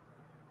from.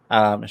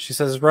 She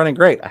says it's running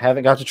great. I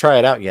haven't got to try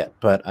it out yet,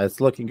 but it's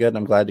looking good, and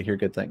I'm glad to hear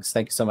good things.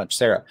 Thank you so much,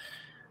 Sarah.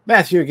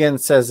 Matthew again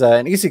says,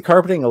 an easy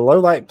carpeting low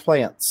light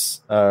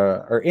plants,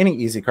 or any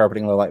easy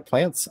carpeting low light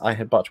plants. I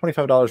had bought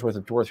 $25 worth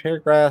of dwarf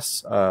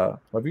hairgrass,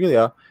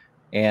 lobelia,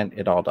 and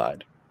it all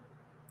died.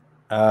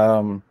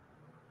 Low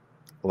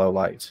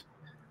light.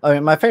 I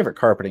mean, my favorite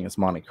carpeting is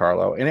Monte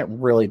Carlo, and it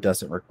really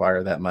doesn't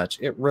require that much.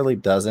 It really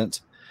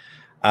doesn't.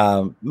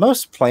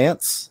 Most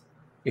plants,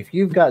 if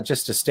you've got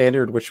just a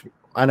standard, which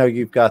I know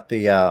you've got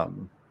the,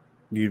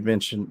 you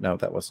mentioned, no,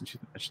 that wasn't you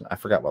mentioned. I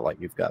forgot what light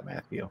you've got,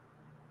 Matthew.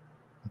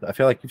 I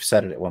feel like you've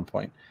said it at one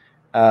point.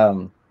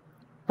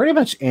 Pretty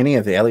much any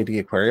of the LED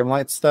aquarium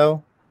lights,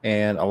 though,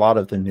 and a lot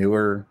of the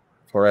newer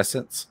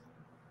fluorescents,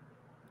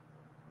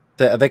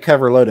 they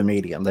cover low to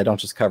medium. They don't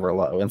just cover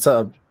low. And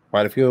so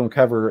quite a few of them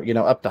cover,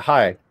 up to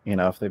high,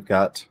 if they've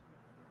got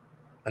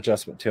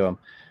adjustment to them.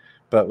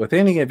 But with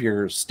any of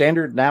your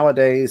standard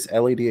nowadays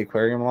LED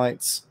aquarium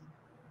lights,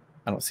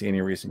 I don't see any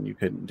reason you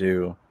couldn't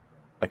do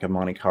like a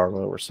Monte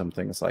Carlo or some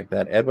things like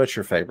that. Ed, what's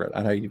your favorite?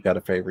 I know you've got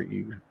a favorite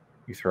you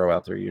throw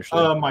out there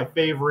usually. My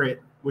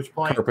favorite, which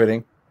plant?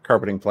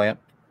 Carpeting plant.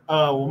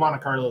 Well, Monte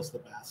Carlo's the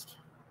best.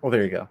 Well,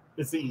 there you go.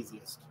 It's the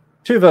easiest.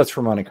 2 votes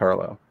for Monte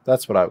Carlo.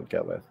 That's what I would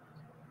go with.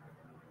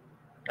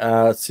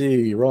 Let's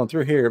see. Rolling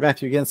through here.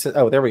 Matthew again said,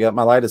 oh, there we go.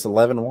 My light is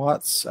 11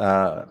 watts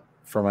for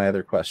my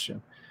other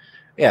question.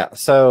 Yeah,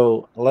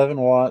 so 11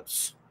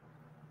 watts.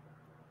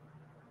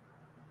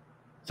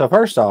 So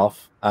first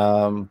off,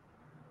 I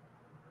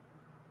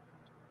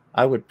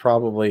would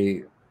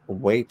probably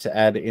wait to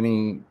add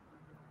any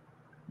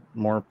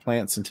more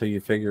plants until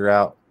you figure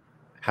out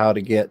how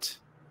to get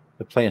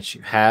the plants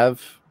you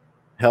have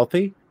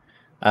healthy.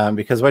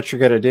 Because what you're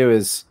going to do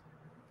is,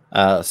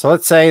 so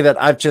let's say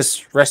that I've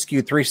just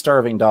rescued 3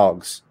 starving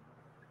dogs,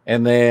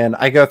 and then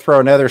I go throw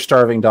another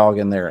starving dog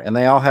in there, and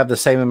they all have the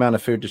same amount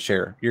of food to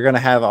share. You're going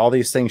to have all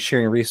these things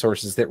sharing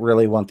resources that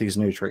really want these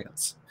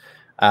nutrients.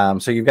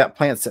 So you've got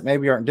plants that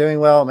maybe aren't doing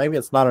well. Maybe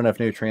it's not enough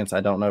nutrients. I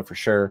don't know for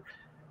sure.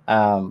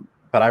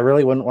 But I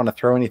really wouldn't want to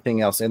throw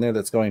anything else in there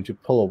that's going to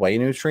pull away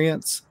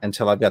nutrients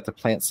until I've got the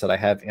plants that I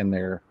have in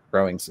there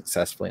growing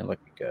successfully and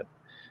looking good.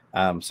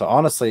 So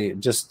honestly,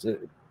 just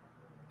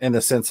in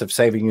the sense of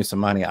saving you some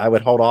money, I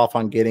would hold off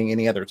on getting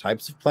any other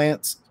types of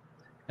plants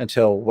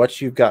until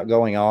what you've got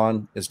going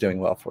on is doing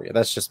well for you.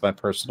 That's just my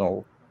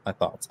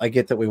thoughts. I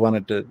get that we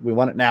want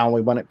it now,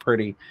 we want it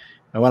pretty.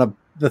 I want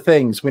the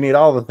things. We need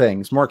all the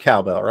things. More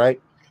cowbell,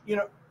 right?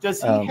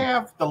 Does he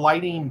have the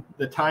lighting,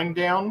 the time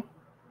down?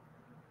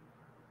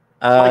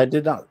 I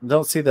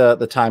don't see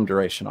the time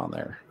duration on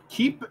there.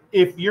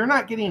 If you're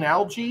not getting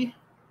algae,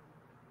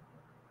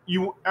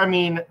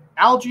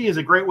 algae is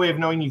a great way of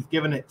knowing you've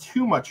given it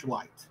too much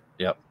light.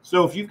 Yep.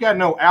 So if you've got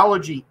no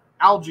algae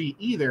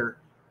either,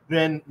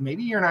 then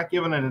maybe you're not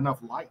giving it enough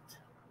light.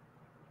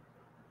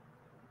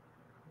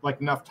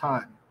 Like enough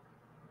time.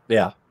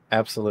 Yeah,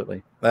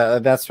 absolutely.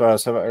 That's what I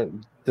was talking about.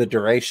 The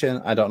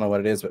duration, I don't know what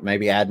it is, but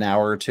maybe add an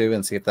hour or 2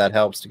 and see if that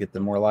helps to get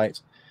them more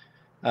light.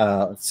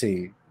 Let's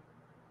see.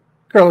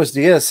 Carlos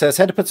Diaz says,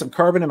 had to put some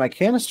carbon in my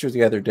canister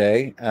the other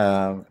day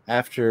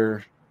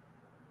after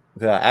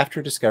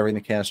discovering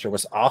the canister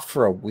was off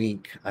for a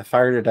week. I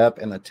fired it up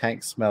and the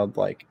tank smelled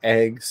like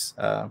eggs.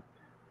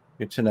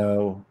 Good to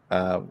know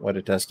what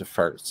it does to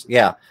firsts.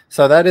 Yeah,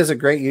 so that is a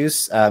great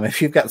use.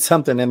 If you've got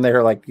something in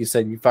there, like you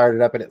said, you fired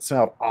it up and it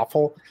smelled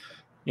awful,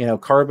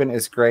 carbon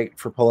is great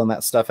for pulling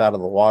that stuff out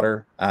of the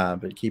water.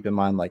 But keep in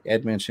mind, like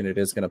Ed mentioned, it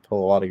is going to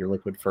pull a lot of your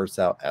liquid firsts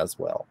out as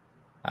well.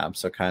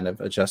 So kind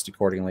of adjust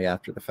accordingly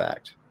after the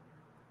fact.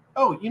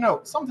 Oh,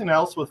 something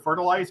else with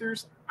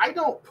fertilizers, I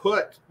don't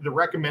put the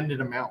recommended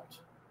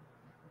amount.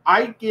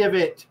 I give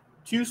it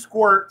 2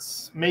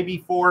 squirts,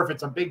 maybe 4 if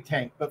it's a big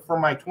tank. But for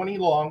my 20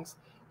 longs,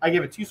 I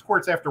give it 2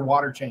 squirts after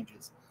water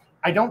changes.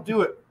 I don't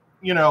do it,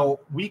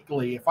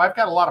 weekly. If I've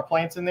got a lot of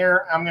plants in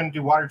there, I'm going to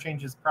do water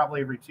changes probably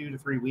every 2 to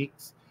 3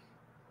 weeks.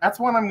 That's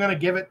when I'm going to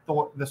give it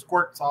the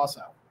squirts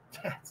also.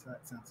 That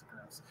sounds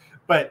gross.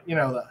 But,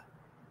 the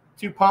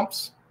 2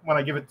 pumps when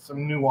I give it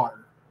some new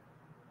water.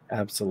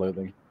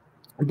 Absolutely.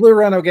 Blue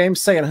Rhino Games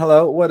saying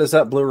hello. What is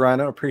up, Blue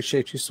Rhino?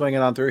 Appreciate you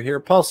swinging on through here.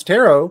 Paul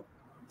Stero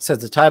says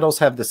the titles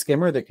have the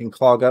skimmer that can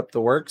clog up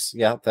the works.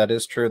 Yeah, that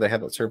is true. They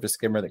have that surface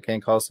skimmer that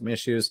can cause some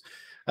issues.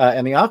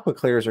 And the aqua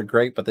clears are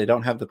great, but they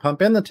don't have the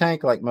pump in the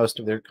tank like most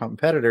of their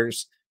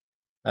competitors,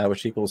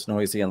 which equals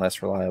noisy and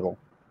less reliable.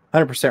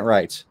 100%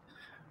 right.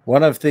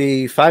 One of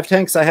the 5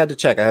 tanks I had to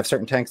check. I have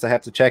certain tanks I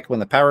have to check when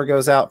the power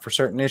goes out for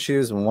certain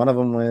issues, and one of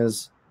them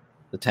was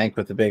the tank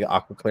with the big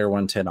aqua clear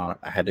 110 on it.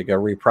 I had to go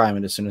reprime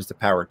it as soon as the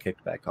power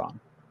kicked back on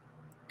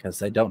because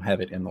they don't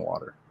have it in the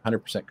water.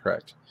 100%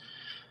 correct.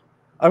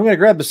 I'm going to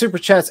grab the super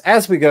chats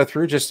as we go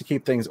through just to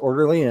keep things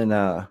orderly and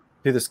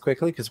do this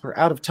quickly because we're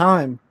out of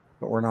time,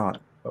 but we're not,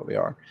 but we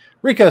are.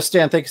 Rico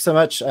Stan, thank you so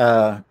much. Been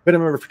a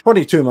member for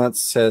 22 months.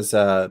 Says,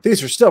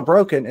 these are still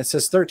broken. It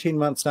says 13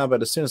 months now,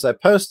 but as soon as I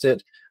post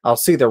it, I'll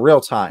see the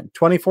real time.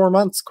 24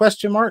 months,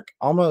 question mark?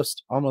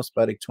 Almost,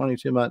 buddy.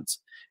 22 months.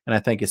 And I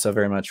thank you so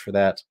very much for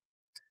that.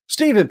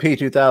 Stephen P.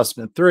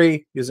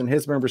 2003, using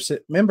his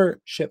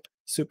membership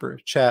super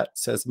chat,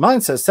 says,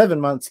 mine says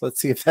 7 months. Let's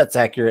see if that's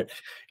accurate.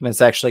 And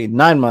it's actually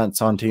 9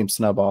 months on Team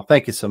Snowball.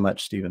 Thank you so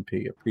much, Stephen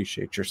P.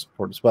 Appreciate your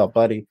support as well,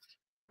 buddy.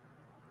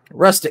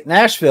 Rustic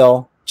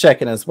Nashville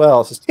checking as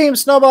well. Says, Team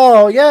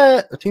Snowball,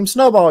 yeah. Team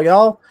Snowball,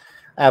 y'all.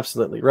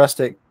 Absolutely.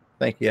 Rustic,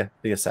 Thank you,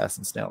 the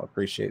Assassin Snail.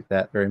 Appreciate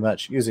that very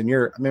much. Using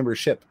your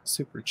membership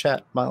super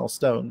chat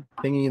milestone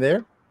thingy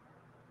there.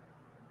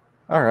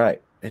 All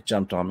right, it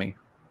jumped on me.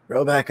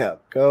 Go back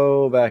up.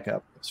 Go back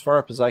up. As far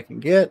up as I can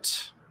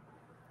get.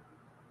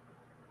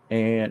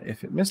 And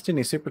if it missed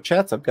any super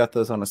chats, I've got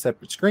those on a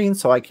separate screen,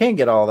 so I can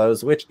get all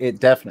those, which it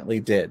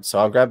definitely did. So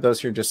I'll grab those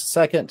here in just a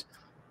second.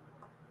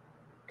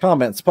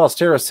 Comments. Paul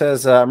Stero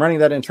says, I'm running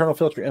that internal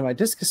filter in my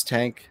discus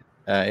tank.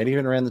 It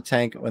even ran the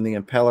tank when the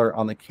impeller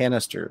on the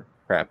canister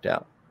crapped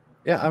out.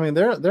 Yeah, I mean,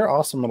 they're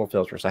awesome little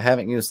filters. I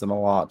haven't used them a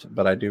lot,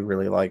 but I do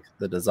really like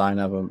the design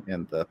of them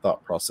and the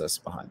thought process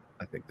behind them.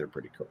 I think they're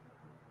pretty cool.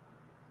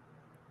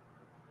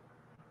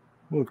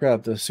 We'll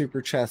grab the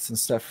super chats and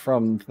stuff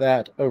from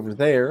that over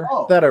there.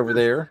 Oh, that over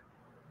there.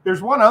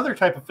 There's one other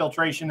type of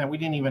filtration that we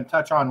didn't even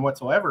touch on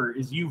whatsoever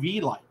is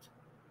UV light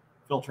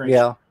filtration.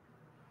 Yeah.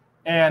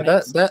 And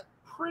that's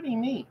pretty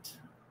neat.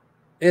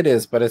 It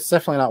is, but it's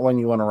definitely not one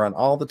you want to run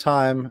all the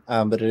time.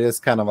 But it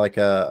is kind of like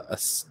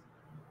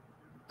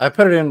I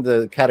put it in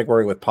the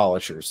category with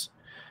polishers.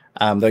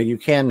 Though you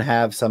can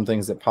have some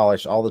things that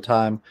polish all the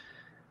time.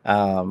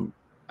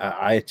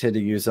 I tend to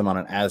use them on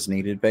an as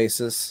needed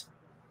basis.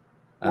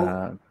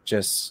 Well,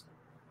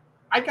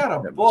 I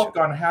got a book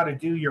on how to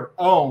do your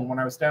own when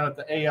I was down at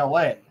the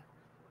ALA,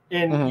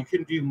 and you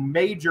can do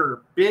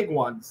major big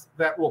ones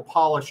that will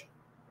polish.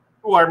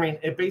 Well, I mean,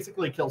 it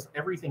basically kills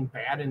everything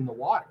bad in the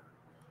water,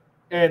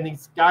 and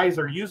these guys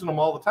are using them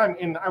all the time.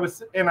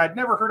 And I'd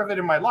never heard of it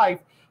in my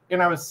life.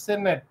 And I was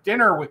sitting at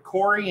dinner with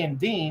Corey and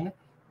Dean,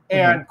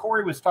 and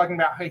Corey was talking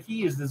about how he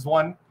uses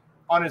one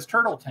on his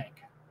turtle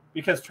tank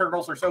because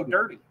turtles are so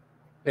dirty.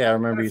 Yeah, I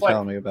remember you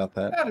telling me about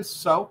that. That is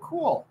so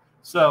cool.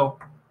 So,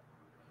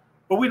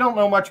 but we don't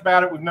know much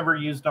about it. We've never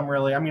used them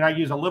really. I mean, I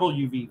use a little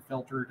UV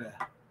filter to.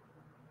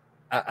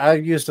 I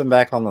used them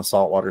back on the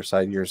saltwater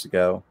side years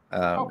ago,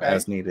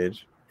 as needed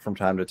from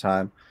time to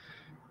time.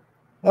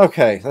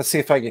 Okay, let's see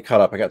if I get caught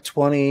up. I got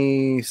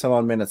 20 some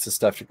odd minutes of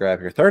stuff to grab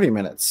here. 30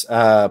 minutes.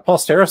 Paul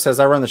Stero says,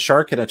 I run the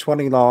Shark in a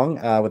 20 long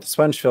with the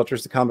sponge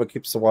filters. The combo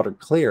keeps the water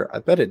clear. I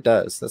bet it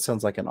does. That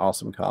sounds like an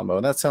awesome combo.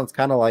 And that sounds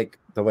kind of like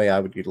the way I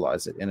would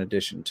utilize it in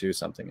addition to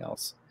something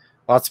else.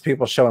 Lots of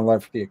people showing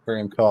love for the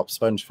Aquarium Co-op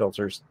sponge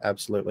filters.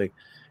 Absolutely.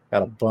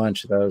 Got a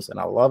bunch of those, and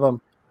I love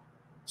them.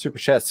 Super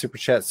chat, super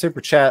chat, super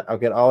chat. I'll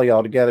get all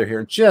y'all together here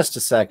in just a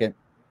second.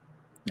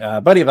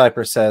 Buddy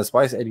Viper says,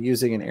 why is Ed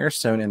using an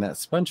airstone in that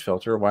sponge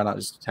filter? Why not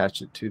just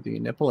attach it to the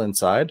nipple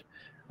inside?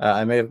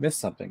 I may have missed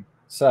something.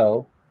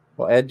 So,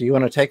 well, Ed, do you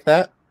want to take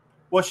that?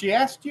 Well, she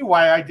asked you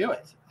why I do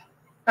it.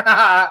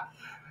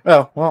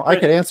 Oh, well, I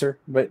could answer,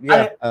 but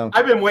yeah.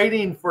 I've been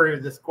waiting for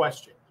this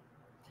question.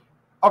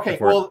 Okay,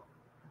 well,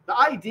 the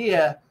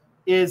idea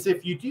is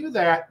if you do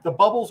that, the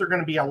bubbles are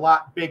going to be a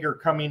lot bigger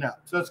coming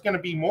up. So it's going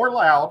to be more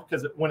loud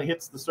because when it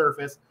hits the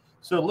surface.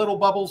 So little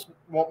bubbles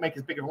won't make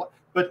as big of a,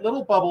 but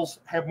little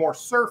bubbles have more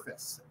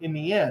surface in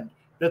the end.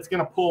 That's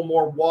going to pull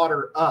more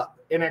water up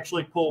and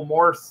actually pull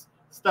more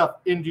stuff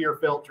into your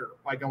filter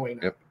by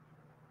going up.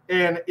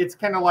 And it's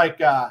kind of like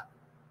the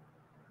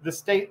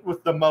state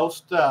with the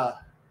most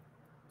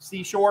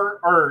seashore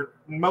or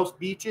most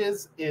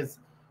beaches is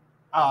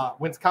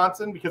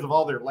Wisconsin because of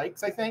all their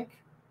lakes, I think.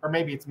 Or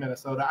maybe it's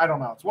Minnesota. I don't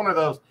know. It's one of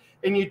those.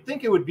 And you'd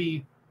think it would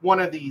be one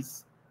of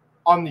these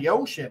on the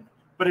ocean,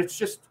 but it's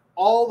just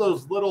all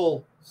those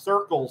little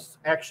circles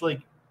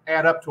actually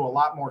add up to a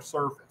lot more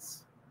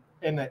surface,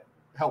 and that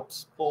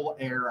helps pull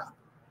air up.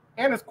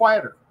 And it's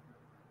quieter.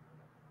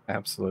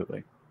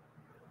 Absolutely.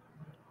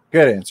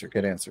 Good answer.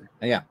 Good answer.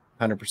 Yeah,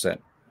 100%.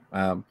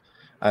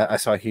 I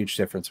saw a huge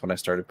difference when I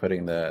started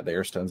putting the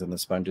air stones in the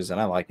sponges,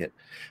 and I like it.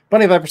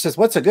 Bunny Viper says,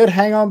 what's a good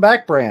hang-on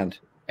back brand?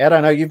 Ed,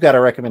 I know you've got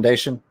a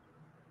recommendation.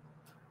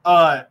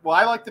 Well,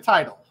 I like the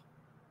Tidal.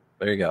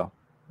 There you go.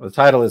 Well, the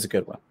Tidal is a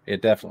good one.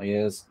 It definitely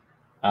is.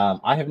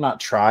 I have not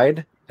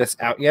tried this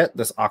out yet,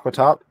 this Aqua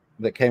Top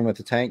that came with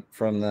the tank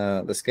from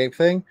the Escape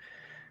thing.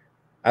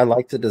 I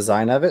like the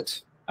design of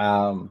it.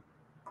 A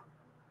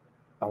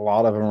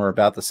lot of them are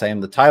about the same.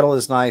 The Tidal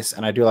is nice,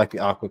 and I do like the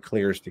Aqua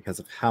Clears because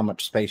of how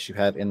much space you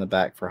have in the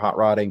back for hot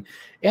rodding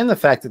and the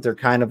fact that they're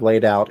kind of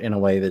laid out in a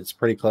way that's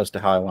pretty close to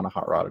how I want to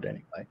hot rod it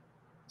anyway.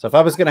 So if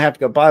I was going to have to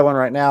go buy one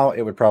right now,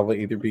 it would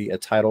probably either be a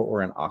Tidal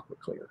or an Aqua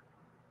Clear.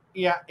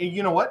 Yeah, and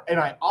you know what?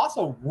 And I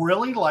also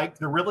really like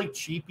the really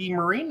cheapy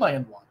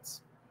Marineland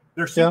ones.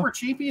 They're super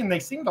cheapy, and they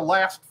seem to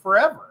last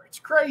forever. It's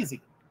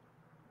crazy.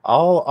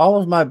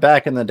 All of my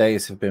back in the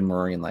days have been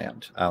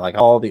Marineland. Like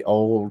all the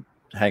old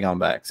hang-on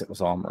backs, it was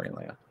all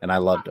Marineland, and I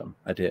loved them.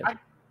 I did.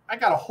 I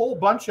got a whole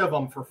bunch of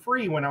them for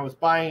free when I was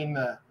buying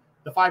the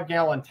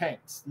 5-gallon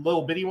tanks,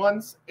 little bitty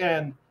ones.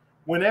 And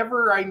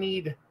whenever I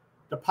need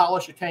to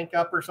polish a tank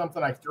up or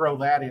something, I throw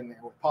that in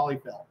there with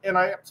polyfill, and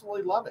I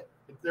absolutely love it.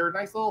 They're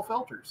nice little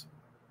filters.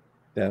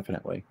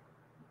 Definitely.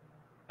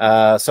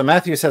 So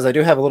Matthew says, I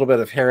do have a little bit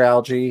of hair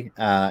algae,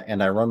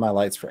 and I run my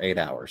lights for 8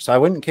 hours. So I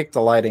wouldn't kick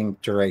the lighting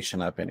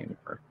duration up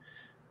anymore.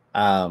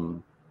 I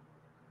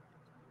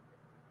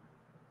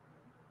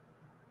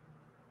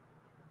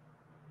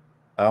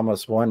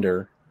almost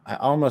wonder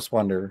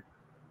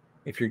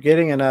if you're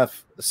getting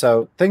enough,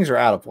 so things are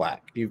out of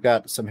whack. You've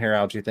got some hair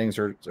algae, things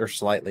are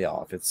slightly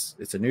off.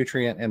 It's a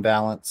nutrient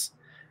imbalance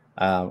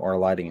or a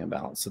lighting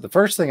imbalance. So the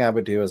first thing I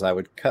would do is I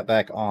would cut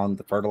back on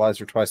the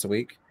fertilizer twice a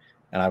week,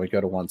 and I would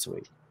go to once a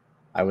week.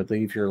 I would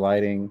leave your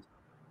lighting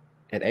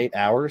at 8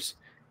 hours.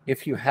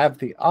 If you have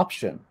the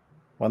option,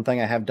 one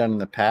thing I have done in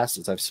the past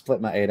is I've split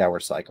my 8-hour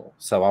cycle.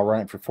 So I'll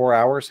run it for 4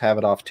 hours, have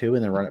it off 2,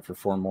 and then run it for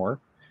 4 more.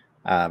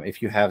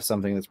 If you have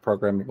something that's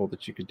programmable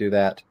that you could do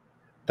that,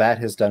 that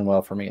has done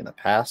well for me in the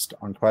past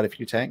on quite a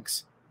few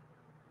tanks.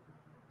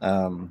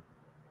 But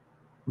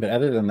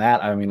other than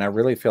that, I mean, I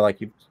really feel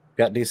like you've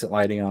got decent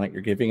lighting on it.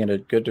 You're giving it a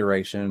good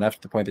duration, enough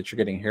to the point that you're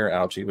getting hair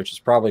algae, which is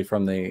probably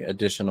from the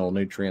additional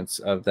nutrients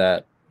of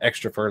that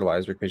extra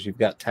fertilizer, because you've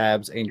got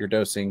tabs and you're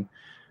dosing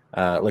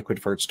liquid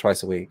ferts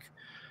twice a week.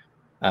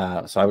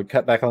 So I would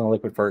cut back on the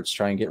liquid ferts,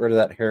 try and get rid of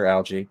that hair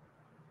algae,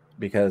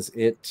 because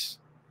it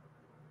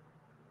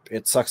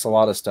sucks a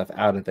lot of stuff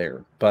out of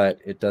there, but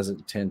it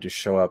doesn't tend to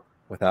show up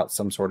without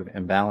some sort of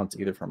imbalance,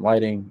 either from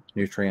lighting,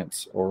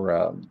 nutrients, or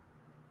a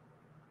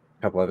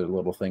couple other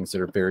little things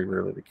that are very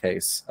rarely the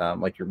case,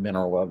 like your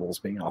mineral levels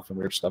being off and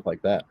weird stuff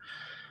like that.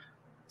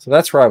 So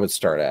that's where I would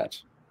start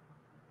at.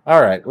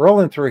 All right,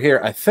 rolling through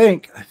here. I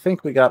think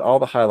we got all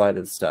the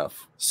highlighted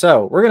stuff.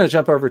 So we're going to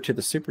jump over to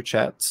the Super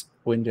Chats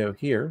window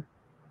here.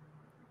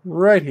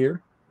 Right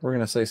here. We're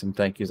going to say some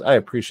thank yous. I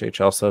appreciate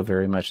y'all so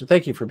very much. And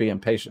thank you for being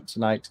patient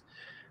tonight.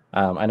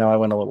 I know I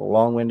went a little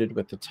long-winded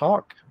with the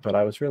talk, but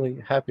I was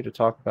really happy to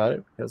talk about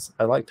it because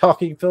I like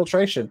talking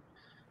filtration.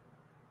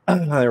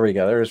 There we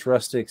go. There's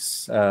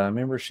Rustic's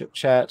membership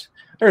chat.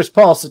 There's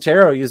Paul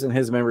Sotero using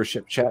his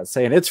membership chat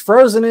saying it's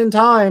frozen in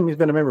time. He's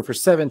been a member for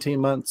 17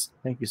 months.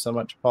 Thank you so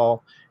much,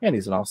 Paul. And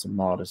he's an awesome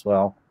mod as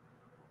well.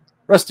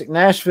 Rustic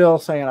Nashville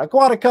saying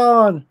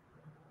Aquaticon.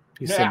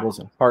 Peace symbols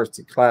and hearts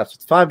and claps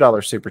with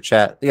 $5 super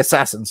chat. The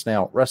Assassin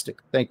Snail. Rustic,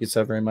 thank you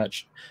so very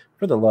much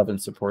for the love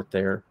and support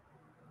there.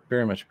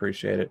 Very much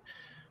appreciate it.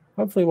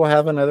 Hopefully we'll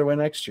have another one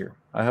next year.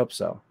 I hope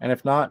so. And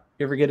if not, if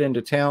you ever get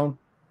into town,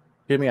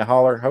 give me a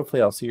holler.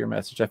 Hopefully I'll see your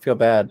message. I feel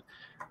bad.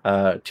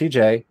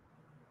 TJ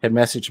had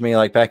messaged me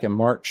like back in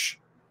March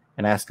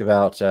and asked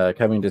about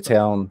coming to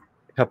town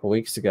a couple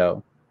weeks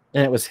ago.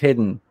 And it was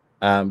hidden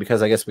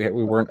because I guess we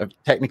weren't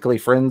technically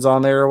friends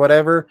on there or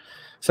whatever.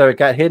 So it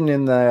got hidden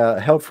in the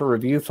held for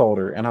review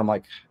folder. And I'm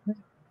like,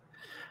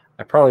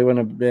 I probably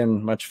wouldn't have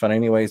been much fun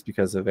anyways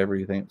because of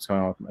everything that's going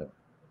on with my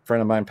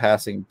friend of mine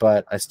passing.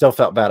 But I still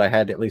felt bad I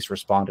had at least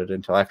responded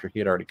until after he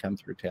had already come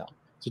through town.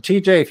 So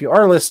TJ, if you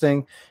are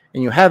listening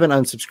and you haven't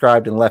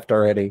unsubscribed and left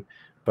already,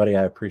 buddy,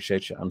 I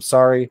appreciate you. I'm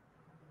sorry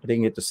I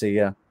didn't get to see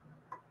you.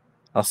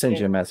 I'll send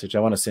you a message. I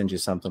want to send you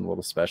something a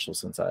little special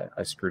since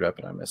I screwed up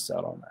and I missed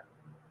out on that.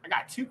 I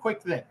got 2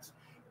 quick things.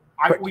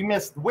 We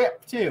missed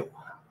Whip, too.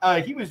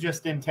 He was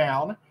just in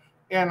town,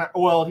 and,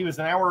 well, he was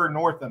an hour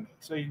north of me,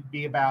 so he'd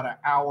be about an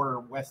hour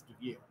west of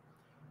you.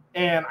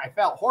 And I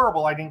felt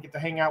horrible I didn't get to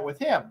hang out with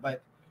him,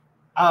 but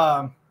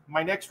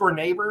my next-door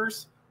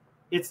neighbors,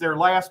 it's their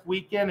last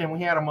weekend, and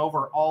we had them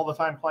over all the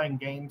time playing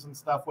games and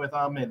stuff with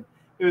them, and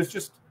it was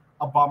just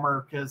a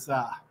bummer because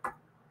I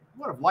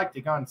would have liked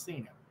to go and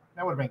seen him.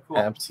 That would have been cool.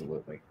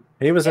 Absolutely.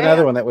 He was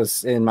another one that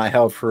was in my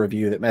held for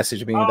review that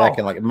messaged me back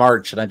in like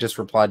March, and I just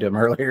replied to him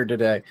earlier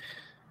today.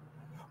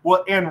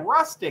 Well, and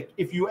Rustic,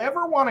 if you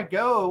ever want to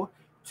go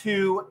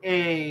to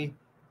a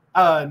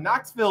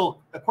Knoxville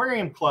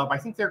Aquarium Club, I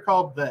think they're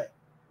called the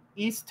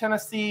East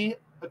Tennessee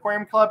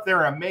Aquarium Club.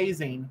 They're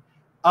amazing.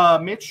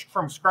 Mitch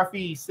from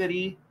Scruffy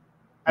City,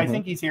 I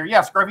think he's here.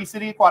 Yeah, Scruffy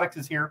City Aquatics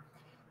is here.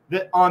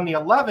 On the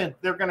 11th,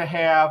 they're going to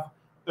have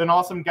an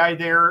awesome guy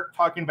there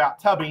talking about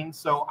tubbing.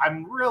 So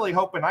I'm really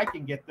hoping I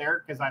can get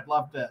there because I'd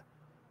love to,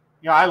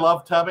 I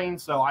love tubbing.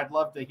 So I'd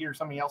love to hear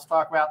somebody else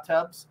talk about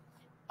tubs.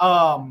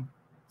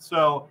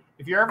 So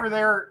if you're ever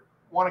there,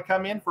 want to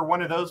come in for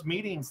one of those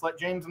meetings, let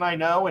James and I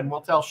know, and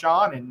we'll tell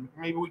Sean, and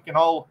maybe we can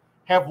all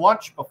have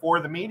lunch before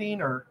the meeting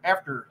or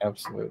after.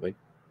 Absolutely.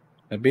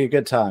 It'd be a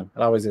good time.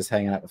 It always is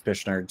hanging out with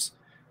fish nerds.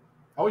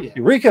 Oh, yeah.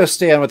 Rico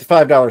Stan with the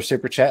 $5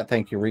 super chat.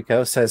 Thank you,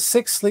 Rico. Says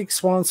 6 sleek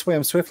swans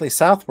swam swiftly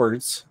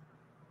southwards.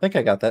 I think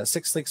I got that.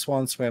 6 sleek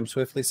swans swam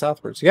swiftly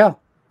southwards. Yeah.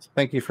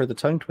 Thank you for the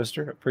tongue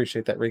twister.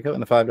 Appreciate that, Rico,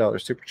 and the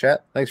 $5 super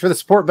chat. Thanks for the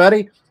support,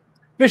 buddy.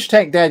 Fish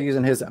Tank Dad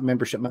using his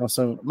membership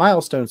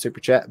milestone super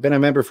chat. Been a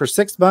member for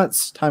 6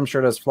 months. Time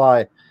sure does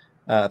fly.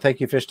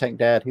 Thank you, Fish Tank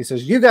Dad. He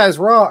says, you guys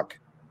rock.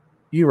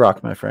 You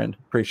rock, my friend.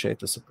 Appreciate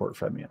the support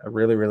from you. I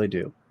really, really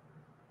do.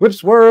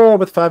 Which World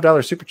with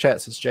 $5 super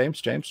chat says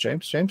James.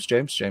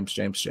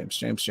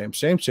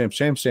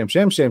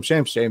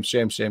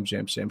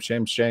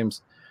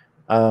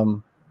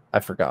 I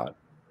forgot.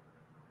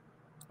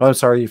 Well, I'm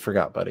sorry you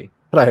forgot, buddy.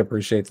 But I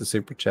appreciate the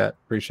super chat.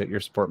 Appreciate your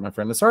support, my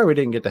friend. I'm sorry we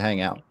didn't get to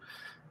hang out.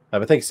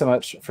 But thanks so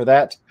much for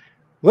that.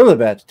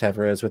 Lilibet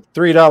Tavares with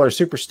 $3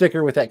 super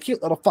sticker with that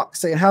cute little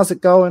fox saying, how's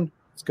it going?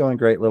 It's going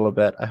great,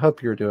 Lilibet. I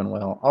hope you're doing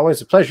well.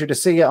 Always a pleasure to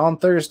see you on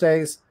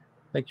Thursdays.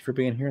 Thank you for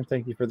being here, and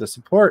thank you for the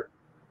support.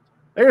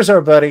 There's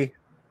our buddy,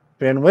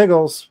 Ben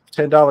Wiggles,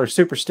 $10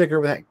 super sticker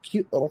with that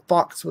cute little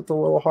fox with the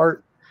little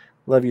heart.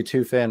 Love you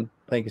too, Finn.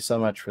 Thank you so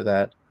much for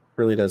that.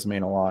 Really does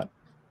mean a lot.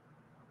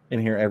 In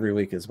here every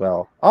week as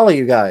well. All of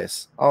you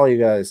guys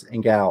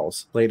and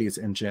gals, ladies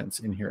and gents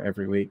in here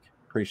every week.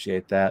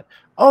 Appreciate that.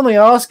 Only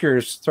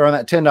Oscars throwing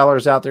that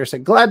 $10 out there.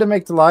 Said, glad to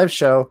make the live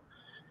show.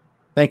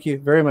 Thank you.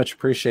 Very much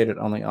appreciate it,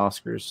 Only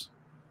Oscars.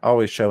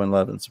 Always showing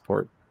love and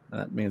support.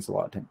 That means a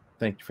lot to him.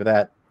 Thank you for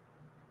that.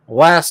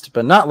 Last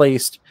but not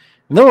least,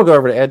 and then we'll go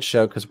over to Ed's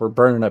show because we're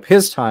burning up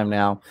his time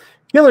now.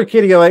 Killer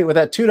Kitty 08 with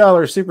that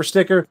 $2 super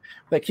sticker.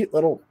 That cute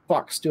little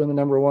fox doing the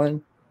number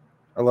one.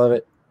 I love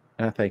it.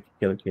 And I thank you,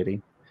 Killer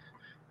Kitty.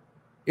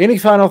 Any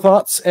final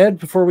thoughts, Ed,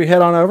 before we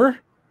head on over?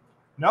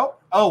 No.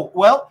 Oh,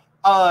 well,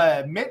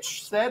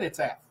 Mitch said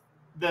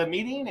the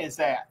meeting is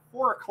at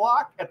 4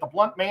 o'clock at the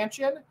Blunt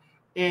Mansion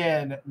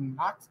in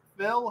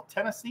Knoxville,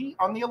 Tennessee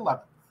on the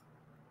 11th.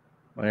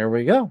 There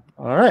we go.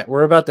 All right.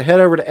 We're about to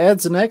head over to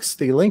Ed's next.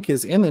 The link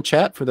is in the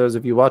chat for those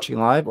of you watching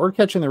live or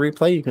catching the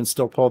replay. You can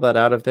still pull that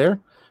out of there.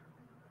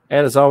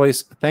 Ed, as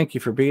always, thank you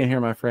for being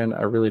here, my friend.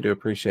 I really do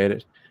appreciate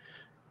it.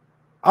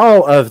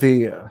 All of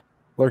the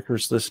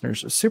lurkers,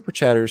 listeners, super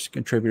chatters,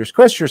 contributors,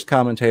 questioners,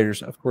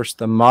 commentators, of course,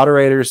 the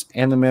moderators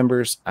and the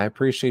members. I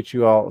appreciate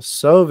you all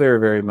so very,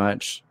 very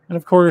much. And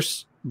of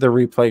course, the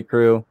replay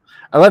crew.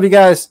 I love you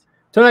guys.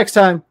 Till next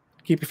time,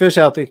 keep your fish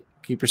healthy.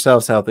 Keep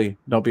yourselves healthy.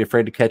 Don't be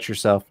afraid to catch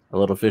yourself a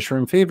little fish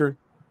room fever.